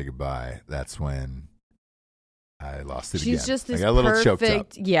Hard to Say Goodbye," that's when I lost it again. She's just this I got a little perfect. choked up.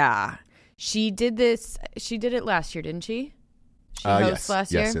 Yeah, she did this. She did it last year, didn't she? She hosted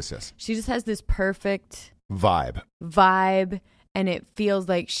last year. Yes. She just has this perfect vibe, and it feels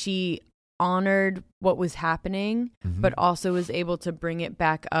like she honored what was happening, but also was able to bring it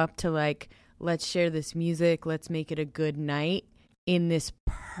back up to like, let's share this music, let's make it a good night in this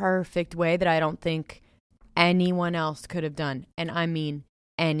perfect way that I don't think anyone else could have done. And I mean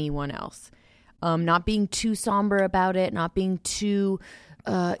anyone else. Not being too somber about it, not being too,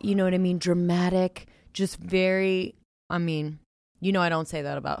 you know what I mean, dramatic, just very, I mean, I don't say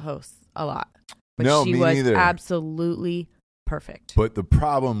that about hosts a lot. But no, she me was neither. Absolutely perfect. But the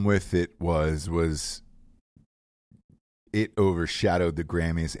problem with it was it overshadowed the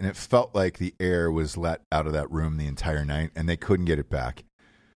Grammys, and it felt like the air was let out of that room the entire night, and they couldn't get it back.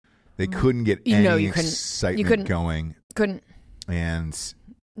 They couldn't get any excitement going. Couldn't. And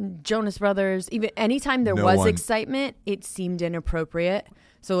Jonas Brothers, even anytime there was excitement, it seemed inappropriate.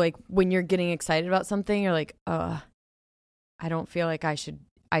 So like when you're getting excited about something, you're like, I don't feel like I should.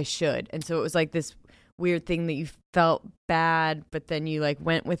 And so it was like this weird thing that you felt bad, but then you like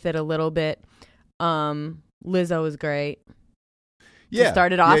went with it a little bit. Lizzo was great. Yeah. To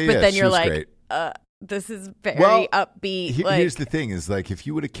start it off, but then you're like, great. this is very upbeat. Here's the thing is like, if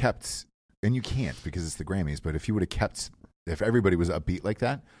you would have kept, and you can't because it's the Grammys, but if you would have kept, if everybody was upbeat like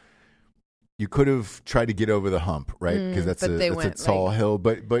that, you could have tried to get over the hump, right? Because that's a tall hill,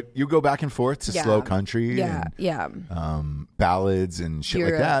 but you go back and forth to slow country, and, ballads and shit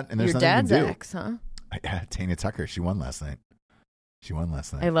like that, and there's your nothing dad's you can do. ex, huh? Yeah, Tanya Tucker, she won last night.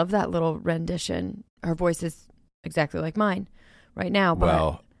 I love that little rendition. Her voice is exactly like mine right now.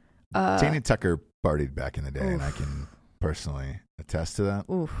 But, Tanya Tucker partied back in the day, and I can personally attest to that.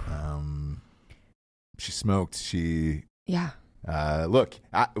 Oof. She smoked. Look,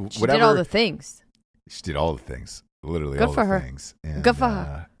 she did all the things. She did all the things. Literally Good all for the her. things. And, good for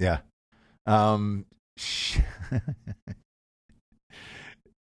her. Yeah.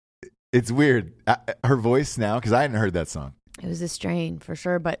 It's weird. Her voice now, because I hadn't heard that song. It was a strain for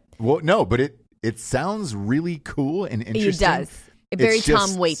sure, but it sounds really cool and interesting. It does. Very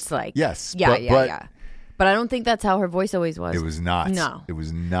Tom Waits like. Yes. Yeah. But I don't think that's how her voice always was. It was not. No. It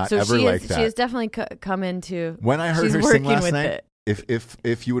was not ever like that. She has definitely come into. When I heard her sing last night,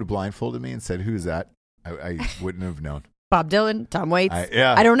 if you would have blindfolded me and said, "Who's that?" I wouldn't have known. Bob Dylan, Tom Waits.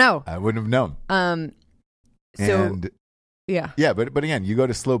 I don't know. I wouldn't have known. Yeah, but again, you go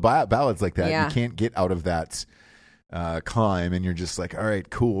to slow ballads like that, you can't get out of that climb, and you're just like, all right,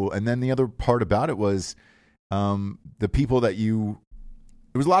 cool. And then the other part about it was the people there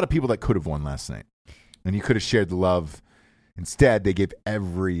was a lot of people that could have won last night, and you could have shared the love. Instead, they gave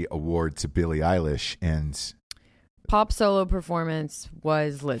every award to Billie Eilish, and pop solo performance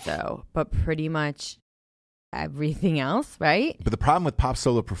was Lizzo, but pretty much everything else, right? But the problem with pop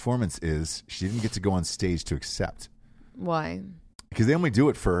solo performance is she didn't get to go on stage to accept. Why? Because they only do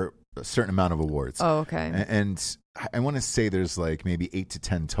it for a certain amount of awards. Oh, okay. And I want to say there's like maybe 8 to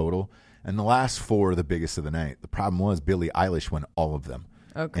 10 total, and the last 4 are the biggest of the night. The problem was Billie Eilish won all of them.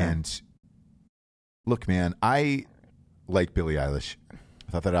 Okay. And look, man, I like Billie Eilish.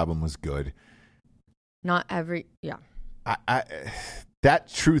 I thought that album was good. Not every, yeah. That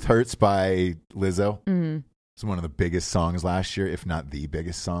Truth Hurts by Lizzo was one of the biggest songs last year, if not the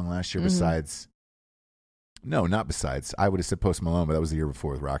biggest song last year, besides... No, not besides. I would have said Post Malone, but that was the year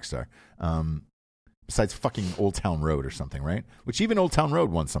before with Rockstar. Besides fucking Old Town Road or something, right? Which even Old Town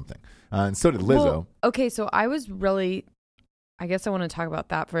Road won something. And so did Lizzo. Well, okay, so I guess I want to talk about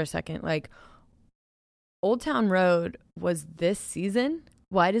that for a second. Like, Old Town Road was this season?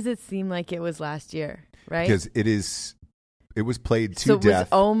 Why does it seem like it was last year, right? Because it was played to so death. So it was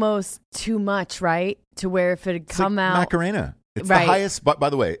almost too much, right? To where if it had come like out... Macarena. It's right. the highest, by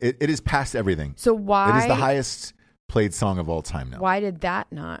the way, it is past everything. So why... It is the highest played song of all time now. Why did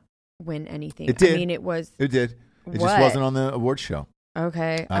that not win anything? It did. I mean, it was... It did. It just wasn't on the award show.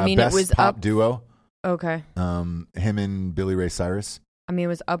 Okay. I mean, best it was pop up... duo. Okay. Him and Billy Ray Cyrus. I mean, it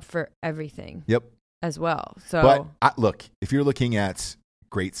was up for everything. Yep. As well. So, but look, if you're looking at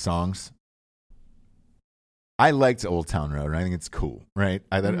great songs, I liked Old Town Road. I think it's cool, right?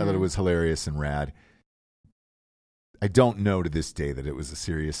 I thought it was hilarious and rad. I don't know to this day that it was a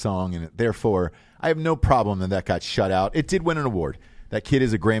serious song, and therefore, I have no problem that got shut out. It did win an award. That kid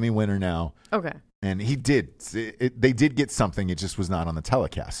is a Grammy winner now. Okay. And he did. They did get something. It just was not on the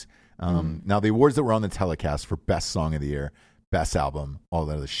telecast. Now, the awards that were on the telecast for Best Song of the Year, Best Album, all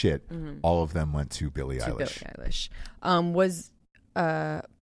that other shit, all of them went to Billie Eilish. Was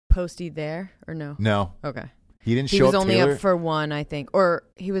Posty there or no? No. Okay. He didn't show up. He was only Taylor. up for one, I think. Or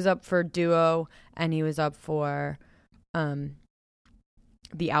he was up for duo, and he was up for Song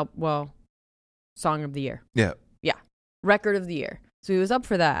of the Year. Yeah. Yeah. Record of the Year. So he was up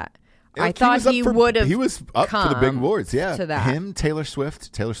for that. Yeah, I thought he would have. He was up for the big awards. Yeah. To that. Him, Taylor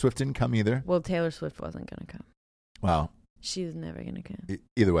Swift. Taylor Swift didn't come either. Well, Taylor Swift wasn't going to come. Wow. She was never going to come.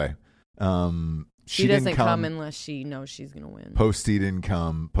 Either way. She doesn't come unless she knows she's going to win. Posty didn't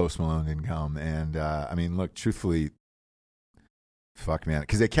come. Post Malone didn't come. And, I mean, look, truthfully, fuck, man.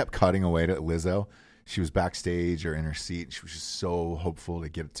 Because they kept cutting away to Lizzo. She was backstage or in her seat. She was just so hopeful to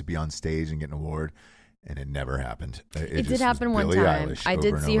get to be on stage and get an award. And it never happened. It did happen one time. I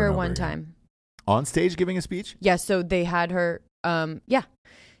did see her one time. On stage giving a speech? Yeah, so they had her,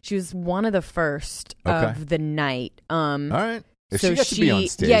 she was one of the first of the night. All right. If so she got to be on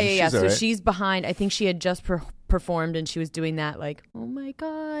stage, yeah. So right. She's behind. I think she had just performed and she was doing that like, oh my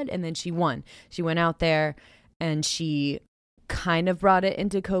God. And then she won. She went out there and she kind of brought it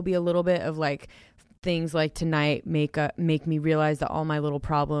into Kobe a little bit of like, things like tonight make me realize that all my little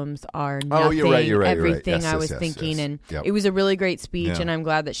problems are nothing. Oh, you're right. Everything Yes, I was thinking. And it was a really great speech, and I'm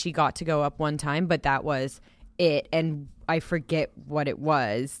glad that she got to go up one time, but that was it. And I forget what it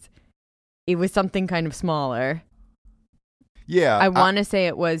was. It was something kind of smaller. Yeah. I want to say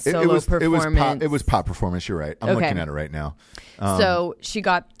it was solo performance. It was pop performance. You're right. I'm looking at it right now. So she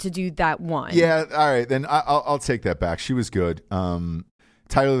got to do that one. Yeah. All right. Then I'll take that back. She was good.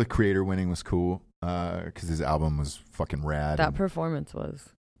 Tyler, the Creator, winning was cool. Because his album was fucking rad. That performance was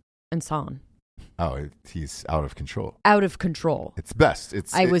insane. Oh, he's out of control. Out of control. It's best.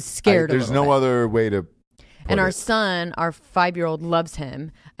 I was scared. There's no other way to. And our son, our 5-year-old, loves him,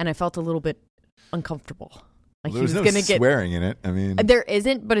 and I felt a little bit uncomfortable. Like he was going to get swearing in it. I mean, there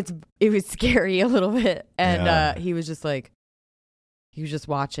isn't, but it was scary a little bit, and he was just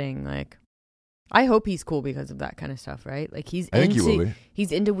watching like. I hope he's cool because of that kind of stuff, right? Like he's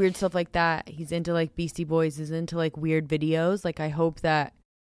into weird stuff like that. He's into like Beastie Boys. He's into like weird videos. Like I hope that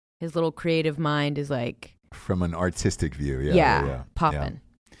his little creative mind is like from an artistic view. Yeah. Popping.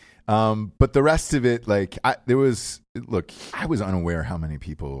 Yeah. But the rest of it, like I was unaware how many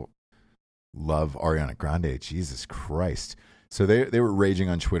people love Ariana Grande. Jesus Christ. So they were raging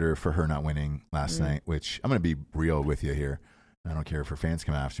on Twitter for her not winning last night, which I'm going to be real with you here. I don't care if her fans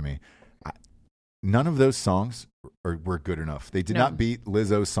come after me. None of those songs were good enough. They did not beat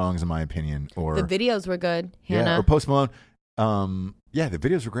Lizzo's songs, in my opinion. Or the videos were good, Hannah. Yeah, or Post Malone. The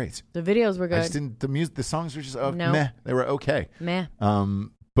videos were great. The videos were good. I just didn't. The songs were just meh. They were okay. Meh.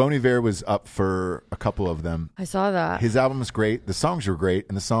 Bon Iver was up for a couple of them. I saw that. His album was great. The songs were great,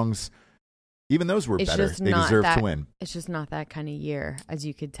 and the songs, even those were better. They deserved to win. It's just not that kind of year, as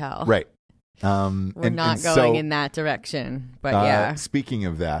you could tell. Right. We're not going in that direction, but yeah. Speaking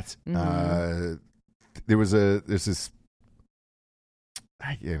of that, there's this,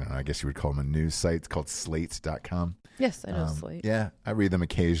 I guess you would call them a news site. It's called Slate.com. Yes, I know Slate. Yeah, I read them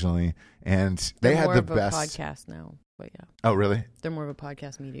occasionally, and they had the best podcast now. But yeah. Oh, really? They're more of a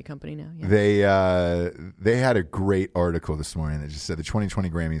podcast media company now. Yeah. They had a great article this morning that just said the 2020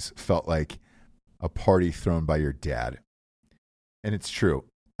 Grammys felt like a party thrown by your dad, and it's true.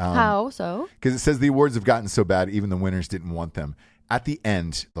 How so? Because it says the awards have gotten so bad, even the winners didn't want them. At the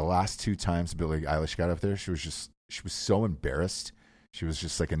end, the last two times Billie Eilish got up there, she was so embarrassed. She was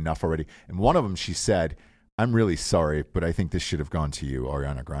just like, enough already. And one of them, she said, "I'm really sorry, but I think this should have gone to you,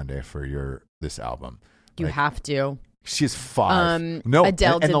 Ariana Grande, for this album." You have to. She's 5. No,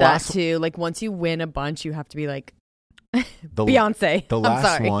 Adele did that too. Like once you win a bunch, you have to be like Beyonce. The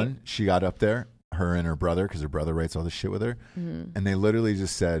last one, she got up there, her and her brother, because her brother writes all this shit with her, and they literally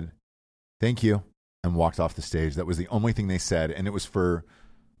just said, "Thank you," and walked off the stage. That was the only thing they said, and it was for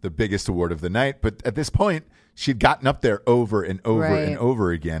the biggest award of the night. But at this point, she'd gotten up there over and over and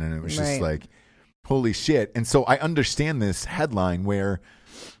over again, and it was just like, holy shit. And so I understand this headline where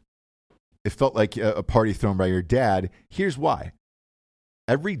it felt like a party thrown by your dad. Here's why.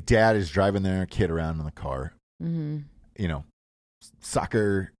 Every dad is driving their kid around in the car, you know,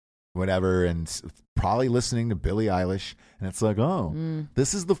 soccer, whatever, and probably listening to Billie Eilish. And it's like,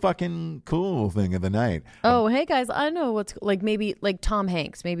 this is the fucking cool thing of the night. Oh, hey guys, I know what's like, maybe like Tom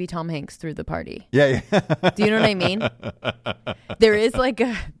Hanks. Maybe Tom Hanks threw the party. Yeah. Do you know what I mean? There is like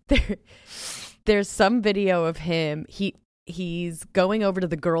there's some video of him. He's going over to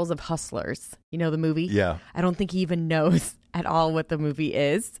the Girls of Hustlers. You know the movie? Yeah. I don't think he even knows at all what the movie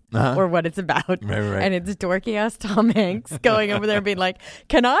is or what it's about. Right. And it's dorky ass Tom Hanks going over there and being like,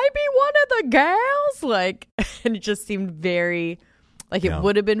 "Can I be one of the girls?" Like, and it just seemed very like it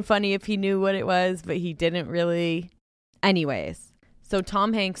would have been funny if he knew what it was, but he didn't really. Anyways, so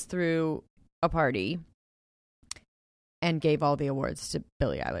Tom Hanks threw a party and gave all the awards to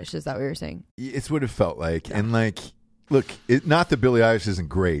Billie Eilish. Is that what you're saying? It's what it felt like. Yeah. And like, look, not that Billie Eilish isn't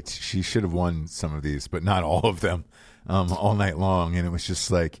great. She should have won some of these, but not all of them all night long. And it was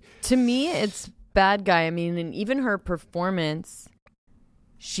just like... To me, it's Bad Guy. I mean, and even her performance,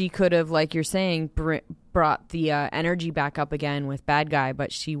 she could have, like you're saying, brought the energy back up again with Bad Guy,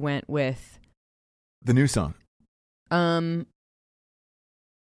 but she went with... The new song.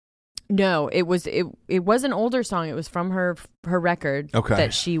 No, it was an older song. It was from her record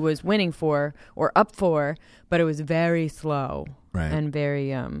that she was winning for or up for, but it was very slow and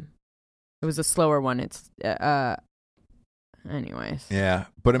very it was a slower one. It's anyways. Yeah,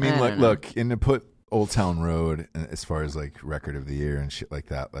 but I mean, look, and to put Old Town Road as far as like record of the year and shit like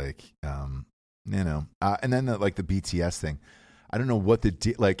that, like you know, and then the BTS thing. I don't know what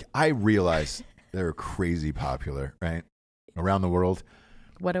like. I realize they're crazy popular, right, around the world.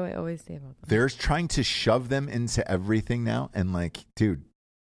 What do I always say about them? They're trying to shove them into everything now, and like, dude,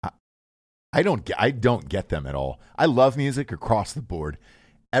 I don't get them at all. I love music across the board.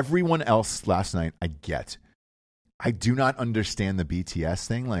 Everyone else last night, I get. I do not understand the BTS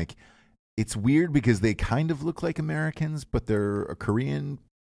thing. Like, it's weird because they kind of look like Americans, but they're Korean.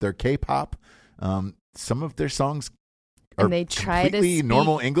 They're K-pop. Some of their songs are completely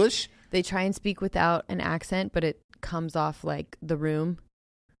normal English. They try and speak without an accent, but it comes off like The Room.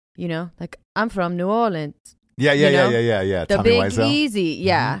 You know, like, I'm from New Orleans. Yeah. The Tommy Big Wiseau. Easy.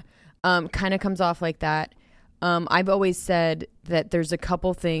 Yeah. Kind of comes off like that. I've always said that there's a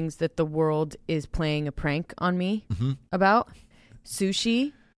couple things that the world is playing a prank on me about.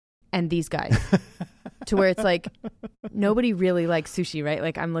 Sushi and these guys. To where it's like, nobody really likes sushi, right?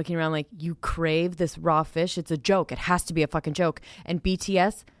 Like, I'm looking around like, you crave this raw fish. It's a joke. It has to be a fucking joke. And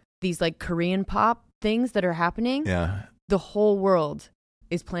BTS, these like Korean pop things that are happening. Yeah. The whole world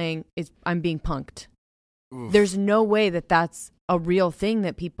I'm being punked. Oof. There's no way that that's a real thing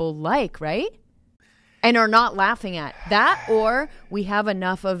that people like, right? And are not laughing at that, or we have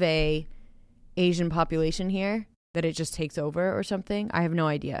enough of a Asian population here that it just takes over or something. I have no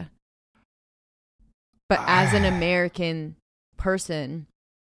idea. But as an American person,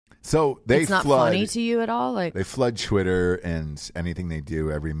 so it's not funny to you at all. Like, they flood Twitter and anything they do,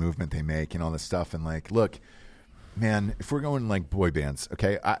 every movement they make, and all this stuff. And like, look. Man, if we're going like boy bands,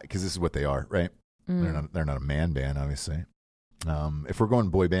 okay, because this is what they are, right? They're not a man band, obviously. If we're going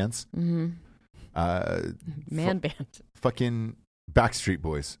boy bands, man band, fucking Backstreet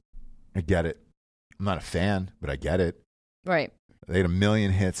Boys, I get it. I'm not a fan, but I get it. Right? They had 1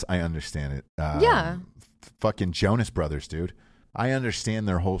 million hits. I understand it. Yeah. Fucking Jonas Brothers, dude. I understand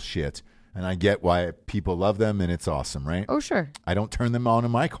their whole shit, and I get why people love them, and it's awesome, right? Oh, sure. I don't turn them on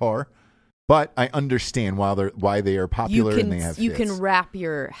in my car. But I understand why they are popular and they have hits. You can wrap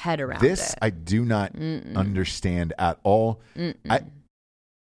your head around this. It. I do not understand at all.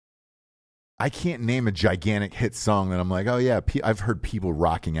 I can't name a gigantic hit song that I'm like, oh yeah, I've heard people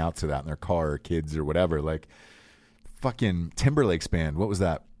rocking out to that in their car or kids or whatever. Like fucking Timberlake's band. What was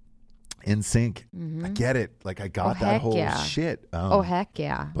that? NSYNC. I get it. Like I got that whole shit. Heck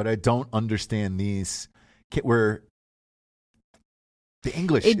yeah. But I don't understand these where. The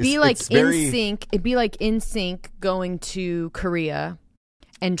English. It'd be like NSYNC. It'd be like NSYNC going to Korea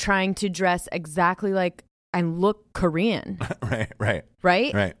and trying to dress exactly like and look Korean. Right.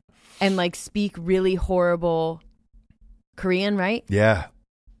 And like speak really horrible Korean, right? Yeah.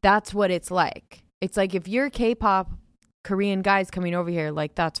 That's what it's like. It's like if you're K-pop Korean guys coming over here,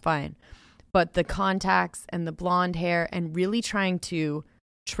 like that's fine. But the contacts and the blonde hair and really trying to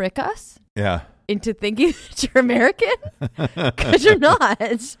trick us into thinking that you're American because you're not.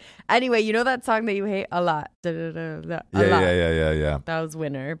 Anyway, you know that song that you hate a lot? Yeah. That was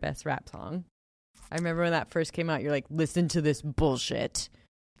Winner, best rap song. I remember when that first came out, you're like, listen to this bullshit.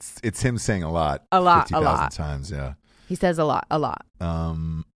 It's him saying a lot. 50,000 times, yeah. He says a lot.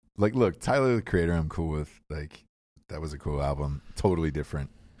 Like, look, Tyler, the Creator, I'm cool with. Like, that was a cool album. Totally different.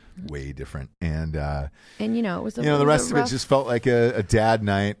 Way different. And you know, it was the rest of it just felt like a dad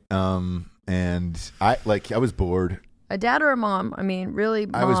night. And I was bored. A dad or a mom? I mean, really,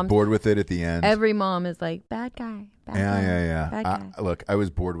 moms, I was bored with it at the end. Every mom is like, bad guy. Yeah. Bad guy. Look, I was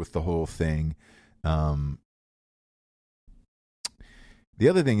bored with the whole thing. The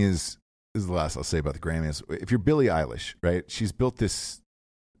other thing is the last I'll say about the Grammys. If you're Billie Eilish, right? She's built this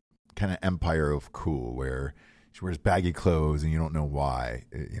kind of empire of cool where she wears baggy clothes and you don't know why,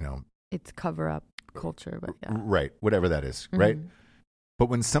 It's cover-up culture, but yeah. Right, whatever that is, right? But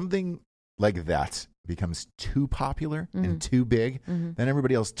when something like that becomes too popular and too big, then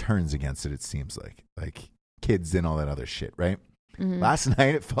everybody else turns against it, it seems like kids and all that other shit, right? Last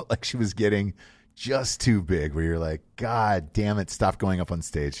night, it felt like she was getting just too big where you're like, God damn it, stop going up on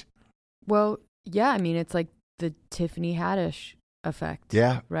stage. Well, yeah, I mean, it's like the Tiffany Haddish effect.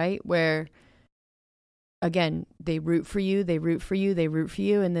 Yeah. Right? Where, again, they root for you,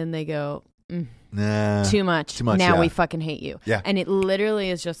 and then they go, nah, too much. Now we fucking hate you. Yeah. And it literally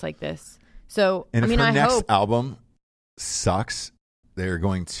is just like this. So, and if her next hope album sucks, they're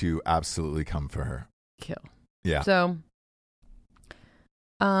going to absolutely come for her. Kill. Yeah. So,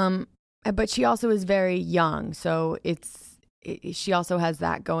 but she also is very young, so she also has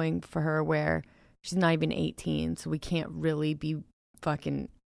that going for her where she's not even 18, so we can't really be fucking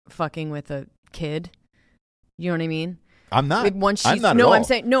with a kid. You know what I mean? I'm not. Once she's, I'm not no, at all. I'm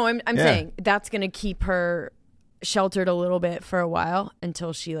saying no. I'm saying that's gonna keep her sheltered a little bit for a while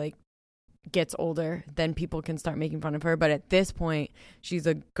until she like gets older. Then people can start making fun of her. But at this point, she's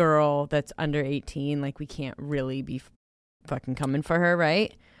a girl that's under 18. Like we can't really be fucking coming for her,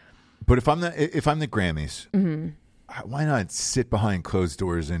 right? But if I'm the Grammys, why not sit behind closed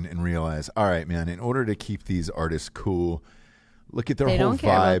doors and realize, all right, man, in order to keep these artists cool, look at their whole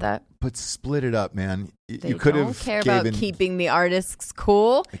vibe, but split it up, man. You could have care about keeping the artists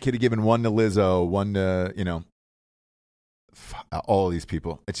cool. I could have given one to Lizzo, one to all of these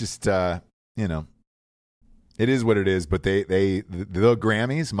people. It's just it is what it is. But the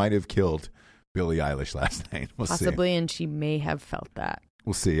Grammys might have killed Billie Eilish last night. Possibly, see. And she may have felt that.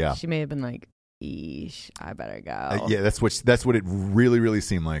 We'll see. Yeah, she may have been like, "Eesh, I better go." Yeah, that's what it really, really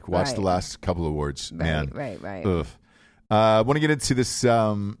seemed like. Watch the last couple of awards, man. Right. Ugh. I want to get into this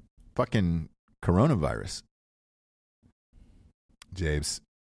fucking coronavirus. James,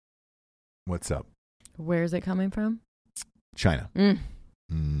 what's up? Where is it coming from? China.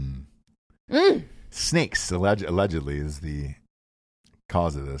 Snakes allegedly is the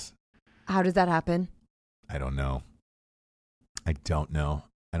cause of this. How does that happen? I don't know. I don't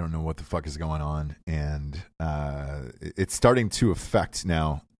know what the fuck is going on. And it's starting to affect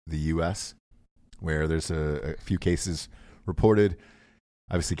now the U.S., where there's a few cases reported.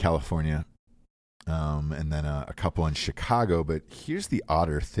 Obviously, California, and then a couple in Chicago. But here's the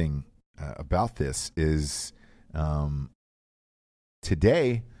odder thing about this is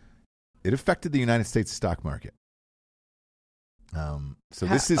today it affected the United States stock market. So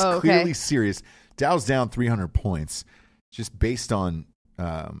this is clearly serious. Dow's down 300 points just based on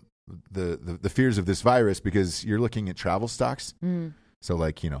the fears of this virus, because you're looking at travel stocks. So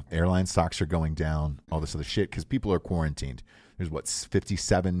like, airline stocks are going down, all this other shit, because people are quarantined. There's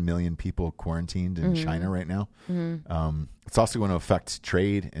 57 million people quarantined in China right now. It's also going to affect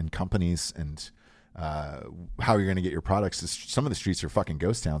trade and companies and how you're going to get your products. Some of the streets are fucking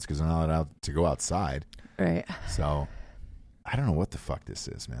ghost towns because they're not allowed to go outside. Right. So I don't know what the fuck this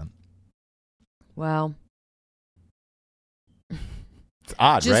is, man. Well, it's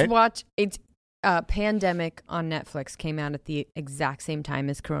odd, just right? watch. It's Pandemic on Netflix came out at the exact same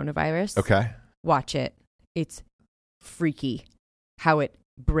time as coronavirus. Okay. Watch it. It's freaky how it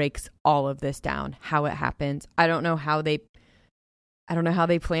breaks all of this down, how it happens. I don't know how they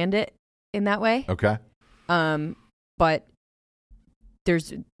planned it in that way. Okay. But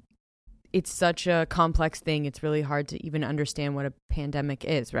it's such a complex thing. It's really hard to even understand what a pandemic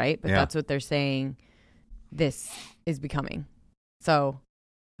is, right? But that's what they're saying this is becoming. So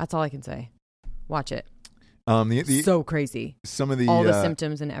that's all I can say. Watch it. So crazy. Some of the all the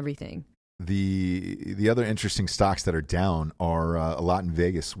symptoms and everything. The other interesting stocks that are down are a lot in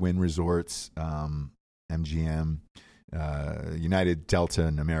Vegas, Wynn Resorts, MGM, United, Delta,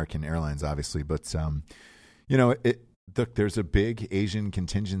 and American Airlines, obviously. But look, there's a big Asian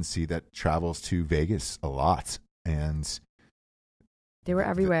contingency that travels to Vegas a lot, and they were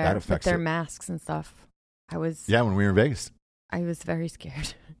everywhere with their masks and stuff. When we were in Vegas, I was very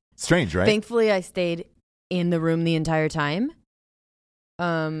scared. Strange, right? Thankfully, I stayed in the room the entire time.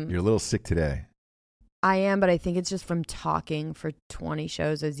 You're a little sick today. I am, but I think it's just from talking for 20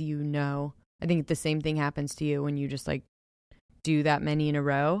 shows, as you know. I think the same thing happens to you when you just like do that many in a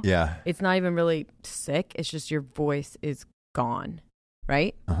row. Yeah. It's not even really sick. It's just your voice is gone,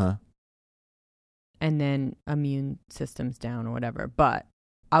 right? Uh-huh. And then immune system's down or whatever. But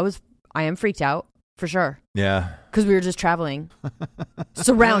I am freaked out for sure. Yeah. Because we were just traveling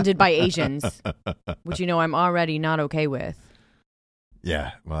surrounded by Asians, which, I'm already not okay with.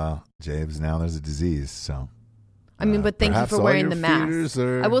 Yeah. Well, James, now there's a disease, so. I mean, but thank you for wearing the mask.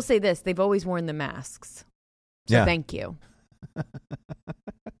 I will say this. They've always worn the masks. So thank you.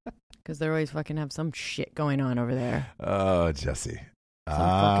 Because they always fucking have some shit going on over there. Oh, Jesse. Some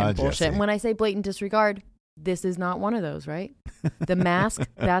fucking bullshit. Jesse. And when I say blatant disregard, this is not one of those, right? The mask,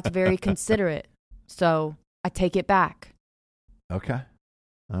 that's very considerate. So I take it back. Okay.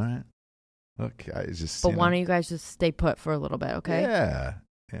 All right. Look, I just. But why don't you guys just stay put for a little bit, okay? Yeah.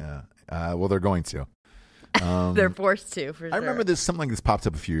 Yeah. Well, they're going to. They're forced to, for sure. I remember something like this popped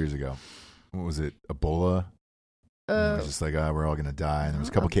up a few years ago. What was it? Ebola? It was just like, we're all going to die. And there was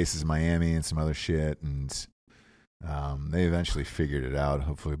a couple cases in Miami and some other shit. And they eventually figured it out,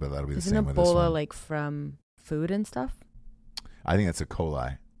 hopefully, but that'll be the same with this one. Isn't Ebola like from food and stuff? I think that's E.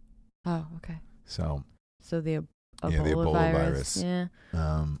 coli. Oh, okay. So the the Ebola virus. Yeah.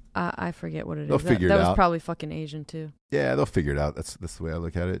 I forget what it is. They'll figure it out. That was probably fucking Asian too. Yeah, they'll figure it out. That's the way I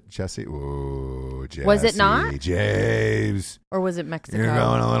look at it. Jesse. Ooh, Jesse. Was it not? James. Or was it Mexico? You're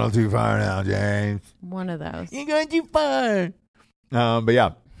going a little too far now, James. One of those. You're going too far. But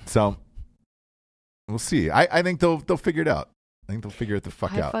yeah, so we'll see. I think they'll figure it out. I think they'll figure it the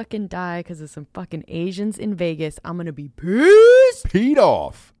fuck out. I fucking die because of some fucking Asians in Vegas. I'm going to be pissed. Peed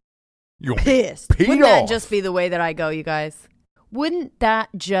off. You're pissed. Wouldn't off. That just be the way that I go, you guys? Wouldn't that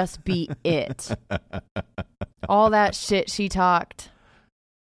just be it? All that shit she talked.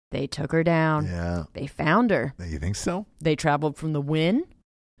 They took her down. Yeah. They found her. You think so? They traveled from the Wynn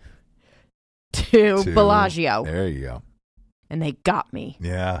to Bellagio. There you go. And they got me.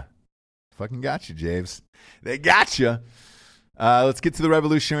 Yeah. Fucking got you, James. They got you. Let's get to the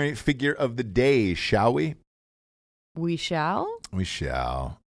revolutionary figure of the day, shall we? We shall? We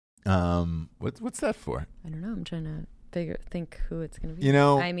shall. What's that for? I don't know. I'm trying to think who it's going to be.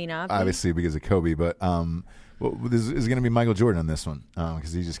 I mean, obviously because of Kobe, but this is going to be Michael Jordan on this one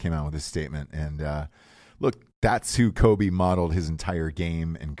because he just came out with his statement. And look, that's who Kobe modeled his entire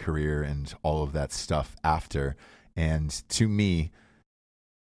game and career and all of that stuff after. And to me,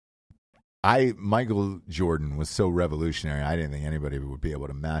 Michael Jordan was so revolutionary. I didn't think anybody would be able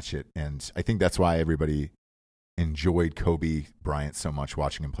to match it. And I think that's why everybody enjoyed Kobe Bryant so much,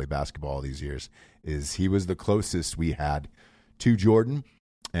 watching him play basketball all these years, is he was the closest we had to Jordan.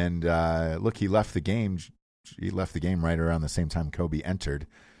 And look, he left the game right around the same time Kobe entered.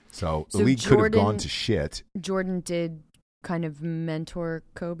 So the league could have gone to shit. Jordan did kind of mentor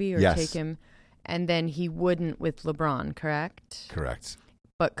Kobe or yes. take him, and then he wouldn't with LeBron, correct? Correct.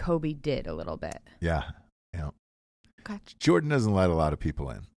 But Kobe did a little bit. Yeah. Okay. Jordan doesn't let a lot of people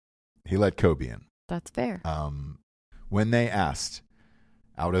in. He let Kobe in. That's fair. When they asked,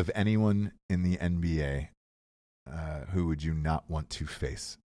 out of anyone in the NBA, who would you not want to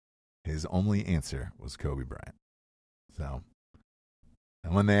face? His only answer was Kobe Bryant. So,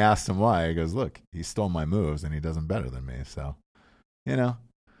 and when they asked him why, he goes, look, he stole my moves and he does them better than me. So,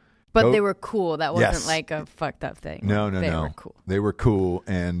 But they were cool. That wasn't yes. like a fucked up thing. No. They were cool. They were cool.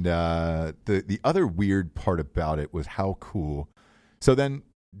 And the other weird part about it was how cool. So then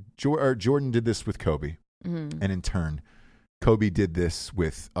Jordan did this with Kobe. Mm-hmm. And in turn, Kobe did this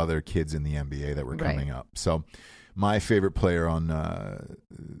with other kids in the NBA that were coming up. So my favorite player on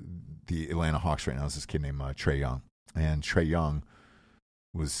the Atlanta Hawks right now is this kid named Trae Young. And Trae Young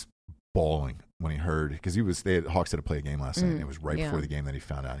was bawling when he heard, because Hawks had to play a game last night, and it was right before the game that he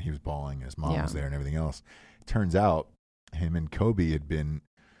found out. He was bawling, and his mom was there and everything else. Turns out him and Kobe had been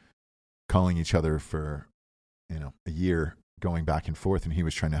calling each other for a year, going back and forth, and he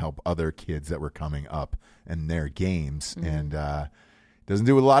was trying to help other kids that were coming up in their games. And doesn't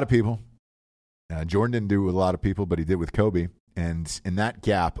do it with a lot of people. Jordan didn't do it with a lot of people, but he did with Kobe. And in that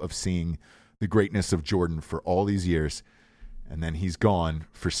gap of seeing the greatness of Jordan for all these years, and then he's gone,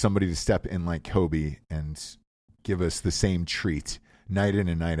 for somebody to step in like Kobe and give us the same treat night in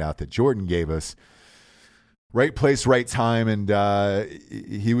and night out that Jordan gave us. Right place, right time, and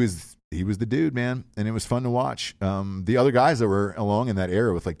he was the dude, man, and it was fun to watch. The other guys that were along in that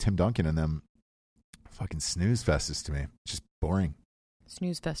era with like Tim Duncan and them, fucking snooze festus to me. Just boring.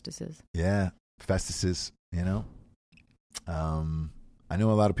 Snooze festuses. Yeah, festuses, you know. I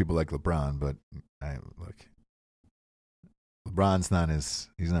know a lot of people like LeBron, but look, LeBron's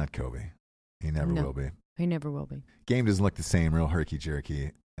he's not Kobe. He never will be. He never will be. Game doesn't look the same, real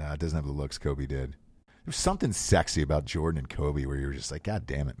herky-jerky. Doesn't have the looks Kobe did. There's something sexy about Jordan and Kobe where you're just like, God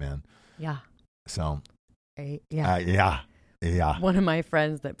damn it, man. Yeah. So. Yeah. Yeah. One of my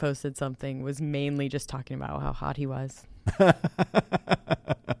friends that posted something was mainly just talking about how hot he was.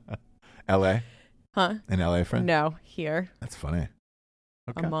 L.A.? Huh? An L.A. friend? No, here. That's funny.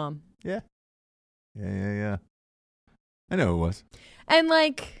 Okay. A mom. Yeah. Yeah. I know who it was. And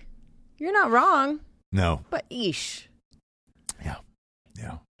like, you're not wrong. No. But eesh. Yeah.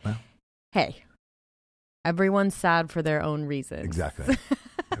 Well. Hey. Everyone's sad for their own reasons. Exactly.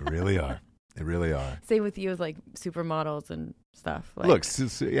 They really are. Same with you with like supermodels and stuff. Like, look, it's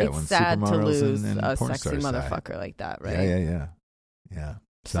when sad to lose and a porn sexy stars motherfucker like that, right? Yeah.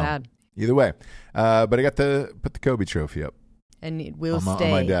 Sad. Either way. But I got to put the Kobe trophy up. And it will on stay.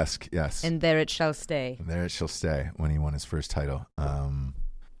 On my desk, yes. And there it shall stay. When he won his first title.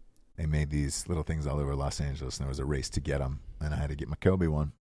 They made these little things all over Los Angeles, and there was a race to get them. And I had to get my Kobe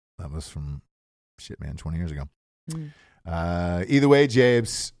one. That was from, 20 years ago. Either way,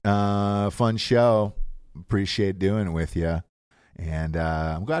 Jabes, fun show. Appreciate doing it with you. And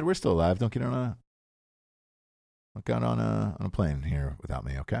I'm glad we're still alive. Don't get on a plane here without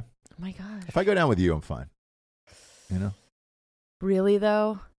me, okay? Oh, my gosh. If I go down with you, I'm fine. You know? Really,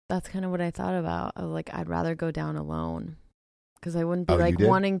 though? That's kind of what I thought about. I was like, I'd rather go down alone. Because I wouldn't be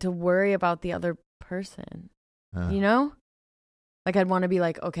wanting to worry about the other person. You know? Like, I'd want to be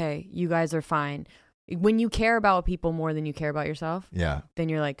like, okay, you guys are fine. When you care about people more than you care about yourself, then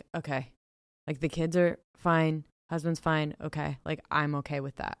you're like, okay, like the kids are fine, husband's fine, okay, like I'm okay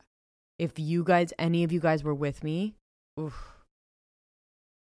with that. If any of you guys were with me, oof.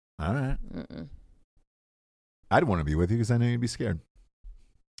 All right. I'd want to be with you because I know you'd be scared.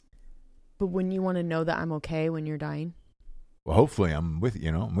 But wouldn't you want to know that I'm okay when you're dying? Well, hopefully I'm with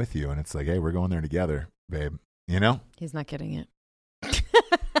you, and it's like, hey, we're going there together, babe. You know? He's not getting it.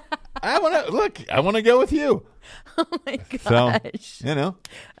 I want to go with you. Oh my gosh. So,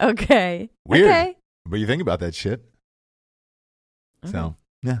 Okay. Weird. Okay. But you think about that shit. Okay. So,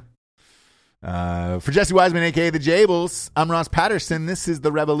 yeah. For Jesse Wiseman, a.k.a. The Jables, I'm Ross Patterson. This is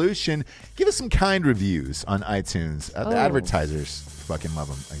The Revolution. Give us some kind reviews on iTunes. The advertisers fucking love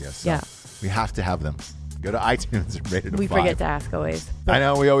them, I guess. So yeah. We have to have them. Go to iTunes and rate it a 5. We forget to ask always. I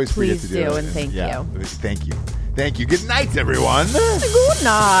know. We always forget to do it. Please do, and thank you. Thank you. Thank you. Good night, everyone. Good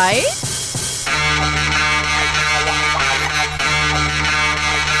night.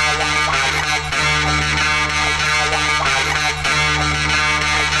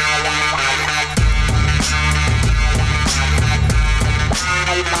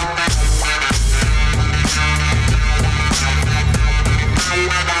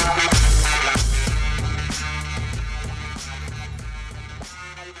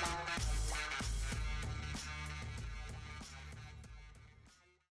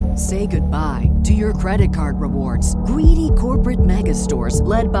 Say goodbye to your credit card rewards. Greedy corporate mega stores,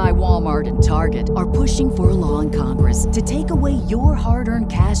 led by Walmart and Target, are pushing for a law in Congress to take away your hard-earned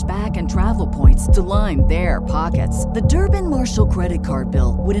cash back and travel points to line their pockets. The Durbin-Marshall credit card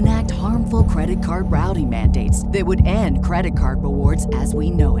bill would enact harmful credit card routing mandates that would end credit card rewards as we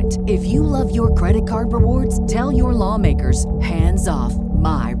know it. If you love your credit card rewards, tell your lawmakers, hands off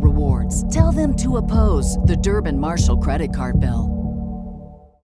my rewards. Tell them to oppose the Durbin-Marshall credit card bill.